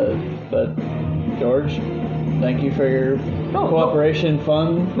 But George, thank you for your cooperation.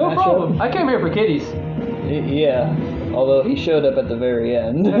 Fun. No matchup. problem. I came here for kitties. Yeah. Although he showed up at the very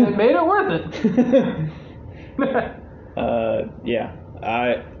end. And it made it worth it. Yeah.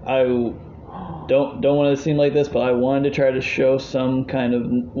 I don't want to seem like this, but I wanted to try to show some kind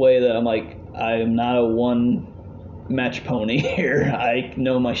of way that I'm like, I am not a one match pony here. I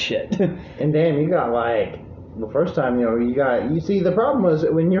know my shit. And damn, you got like the first time, you see the problem was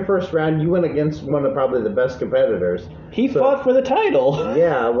when your first round you went against one of probably the best competitors. He fought for the title.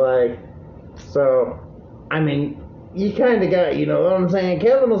 Yeah, like so I mean you kinda got you know what I'm saying?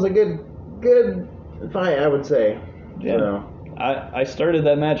 Kevin was a good fight, I would say. Yeah. So, I started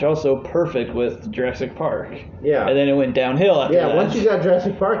that match also perfect with Jurassic Park. yeah. And then it went downhill after that. Yeah, once you got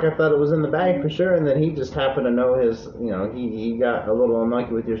Jurassic Park, I thought it was in the bag for sure, and then he just happened to know his, he got a little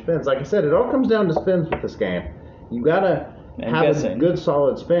unlucky with your spins. Like I said, it all comes down to spins with this game. You gotta And have guessing. a good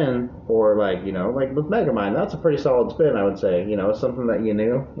solid spin, or like with Megamind, that's a pretty solid spin, I would say. It's something that you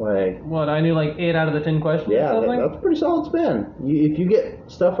knew, like. What, I knew like 8 out of the 10 questions Yeah, or something? that's a pretty solid spin. If you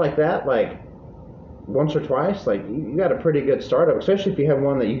get stuff like that, like once or twice, like you got a pretty good startup, especially if you have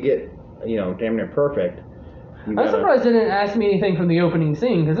one that you get, damn near perfect. You I'm gotta- surprised they didn't ask me anything from the opening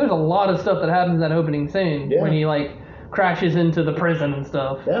scene, because there's a lot of stuff that happens in that opening scene Yeah. when he like crashes into the prison and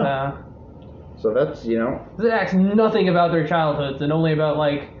stuff. Yeah. So that's It asks nothing about their childhoods and only about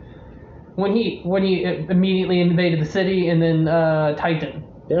like when he immediately invaded the city and then Titan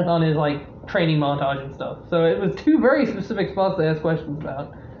Yeah. on his like training montage and stuff. So it was 2 very specific spots they asked questions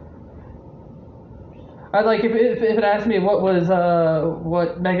about. I'd like if it asked me what was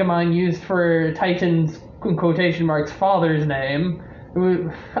what Megamind used for Titan's in quotation marks father's name,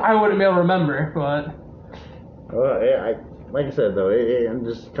 I wouldn't be able to remember. But Well, yeah, like I said though, it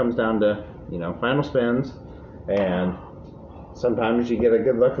just comes down to final spins, and sometimes you get a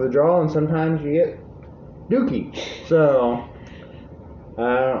good luck of the draw, and sometimes you get dookie. So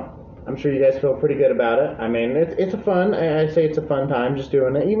I'm sure you guys feel pretty good about it. I mean, it's a fun. I say it's a fun time just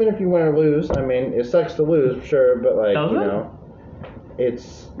doing it, even if you win or lose. I mean, it sucks to lose for sure, but like Does it?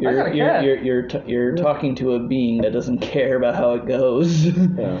 it's I got a cat. You're talking to a being that doesn't care about how it goes.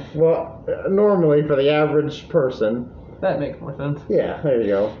 yeah. Well, normally for the average person. that makes more sense. Yeah, there you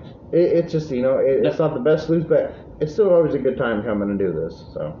go. It's just, it's not the best lose, but it's still always a good time coming and do this.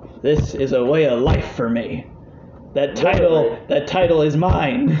 So This is a way of life for me. That title is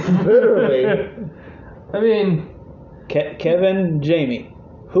mine. literally, I mean, Kevin, Jamie,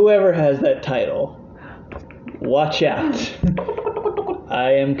 whoever has that title, watch out.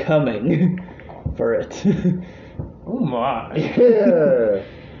 I am coming for it. oh my.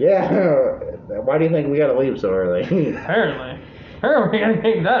 yeah. Why do you think we gotta leave so early? Apparently. How are we gonna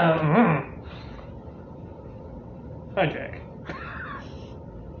take that? Hi, Jack.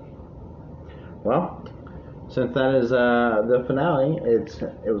 Well, since that is the finale,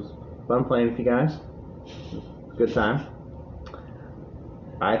 it was fun playing with you guys. Good time.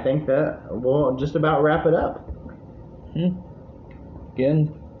 I think that we'll just about wrap it up.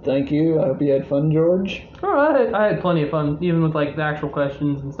 Again, thank you. I hope you had fun, George. Oh, I had plenty of fun, even with like the actual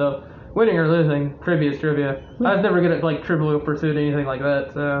questions and stuff. Winning or losing, trivia is trivia. I was never good at like Trivial Pursuit or anything like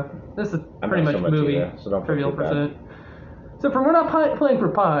that, so this is I'm pretty not much so much movie either, so don't feel Trivial too bad. Pursuit. So we're not playing for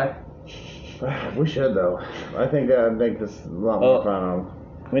pie. We should though. I think that would make this a lot more Oh. fun.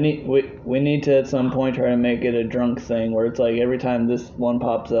 We need to at some point try to make it a drunk thing where it's like every time this one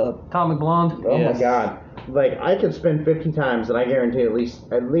pops up. Atomic Blonde. Oh Yes. my god. like I could spend 50 times, and I guarantee at least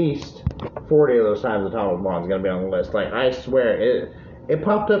 40 of those times Atomic Blonde's gonna be on the list. Like I swear, it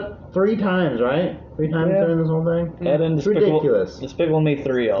popped up 3 times, right? 3 times Yeah. during this whole thing. And then It's ridiculous. Despicable Me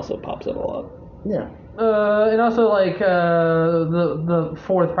 3 also pops up a lot. Yeah. And also like the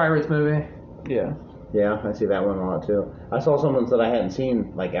 4th Pirates movie. Yeah. Yeah, I see that one a lot too. I saw some ones that I hadn't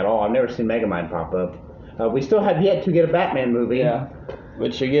seen like at all. I've never seen Megamind pop up. We still have yet to get a Batman movie. Yeah.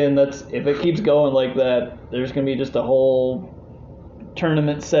 Which again, that's if it keeps going like that, there's gonna be just a whole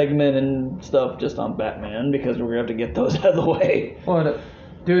tournament segment and stuff just on Batman because we're gonna have to get those out of the way. What?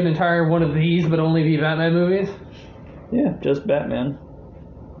 Do an entire one of these, but only be Batman movies? Yeah, just Batman.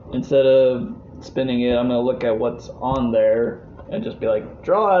 Instead of spinning it, I'm gonna look at what's on there and just be like,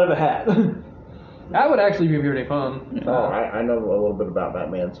 draw out of a hat. That would actually be really fun. Oh, I know a little bit about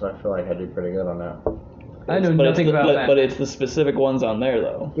Batman, so I feel like I do pretty good on that. I know But it's nothing the- about that. But it's the specific ones on there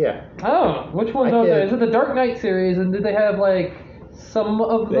though. Yeah. Oh, which one's I on there? could- Is it the Dark Knight series? And did they have like some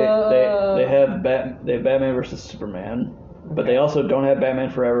of They have Batman versus Superman, but they also don't have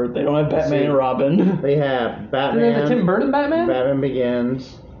Batman Forever. They don't have Batman and Robin. They have And Batman. then the Tim Burton Batman? Batman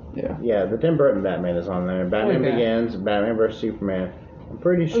Begins. Yeah. Yeah, the Tim Burton Batman is on there. Batman Okay. Begins, Batman vs Superman. I'm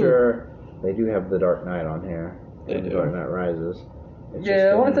pretty sure they do have the Dark Knight on here. They And do. Dark Knight Rises. It's Yeah, just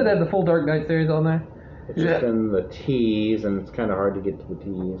I want to say in- they have the full Dark Knight series on there. It's just in the T's, and it's kind of hard to get to the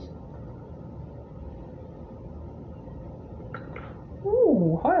T's.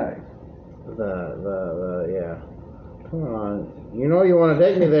 Ooh, hi. Yeah. Come on. You know you want to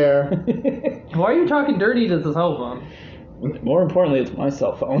take me there. Why are you talking dirty to the cell phone? More importantly, it's my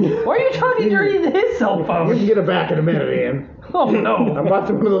cell phone. Why are you talking dirty to his cell You can phone? get it back in a minute, Ian. Oh I'm no.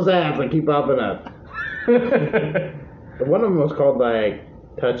 watching one of those ads that keep popping up. One of them was called like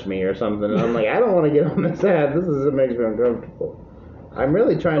 "Touch Me" or something, and I'm like, I don't want to get on this ad. It makes me uncomfortable. I'm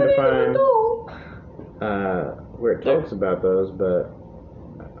really trying to find where it talks about those, but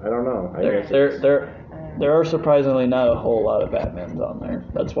I don't know. I guess it's- There are surprisingly not a whole lot of Batmans on there.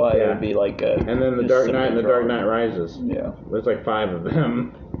 That's why it Yeah. would be like a. And then the just Dark simply Knight and the draw. Dark Knight Rises. Yeah. There's like 5 of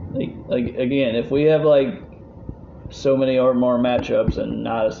them. Like again, if we have like so many or more matchups and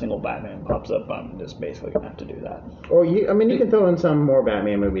not a single Batman pops up, I'm just basically gonna have to do that. Or you can throw in some more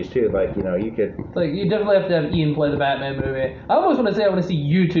Batman movies too. Like you could. Like, you definitely have to have Ian play the Batman movie. I almost want to say I want to see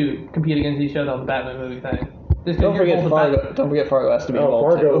you two compete against each other on the Batman movie thing. Just 'cause Don't you're forget both the Fargo. Bat- Don't forget Fargo has to be Oh,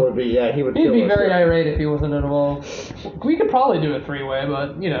 involved Fargo too. would be. Yeah, he would. He'd kill be us very there. irate if he wasn't involved. We could probably do a 3-way,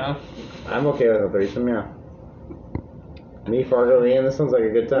 but, you know. I'm okay with a threesome. Yeah. Me, Fargo, Ian. This sounds like a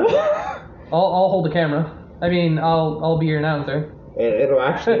good time. I'll hold the camera. I mean, I'll be your announcer. It'll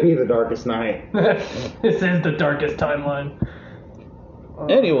actually be the Darkest Night. This is the darkest timeline.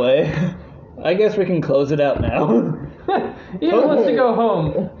 Anyway, I guess we can close it out now. Ian wants to go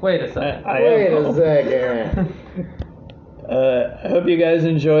home. Wait a second. I Wait am a home. second. I hope you guys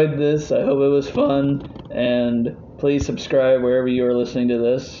enjoyed this. I hope it was fun. And please subscribe wherever you are listening to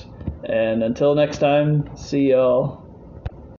this. And until next time, see y'all.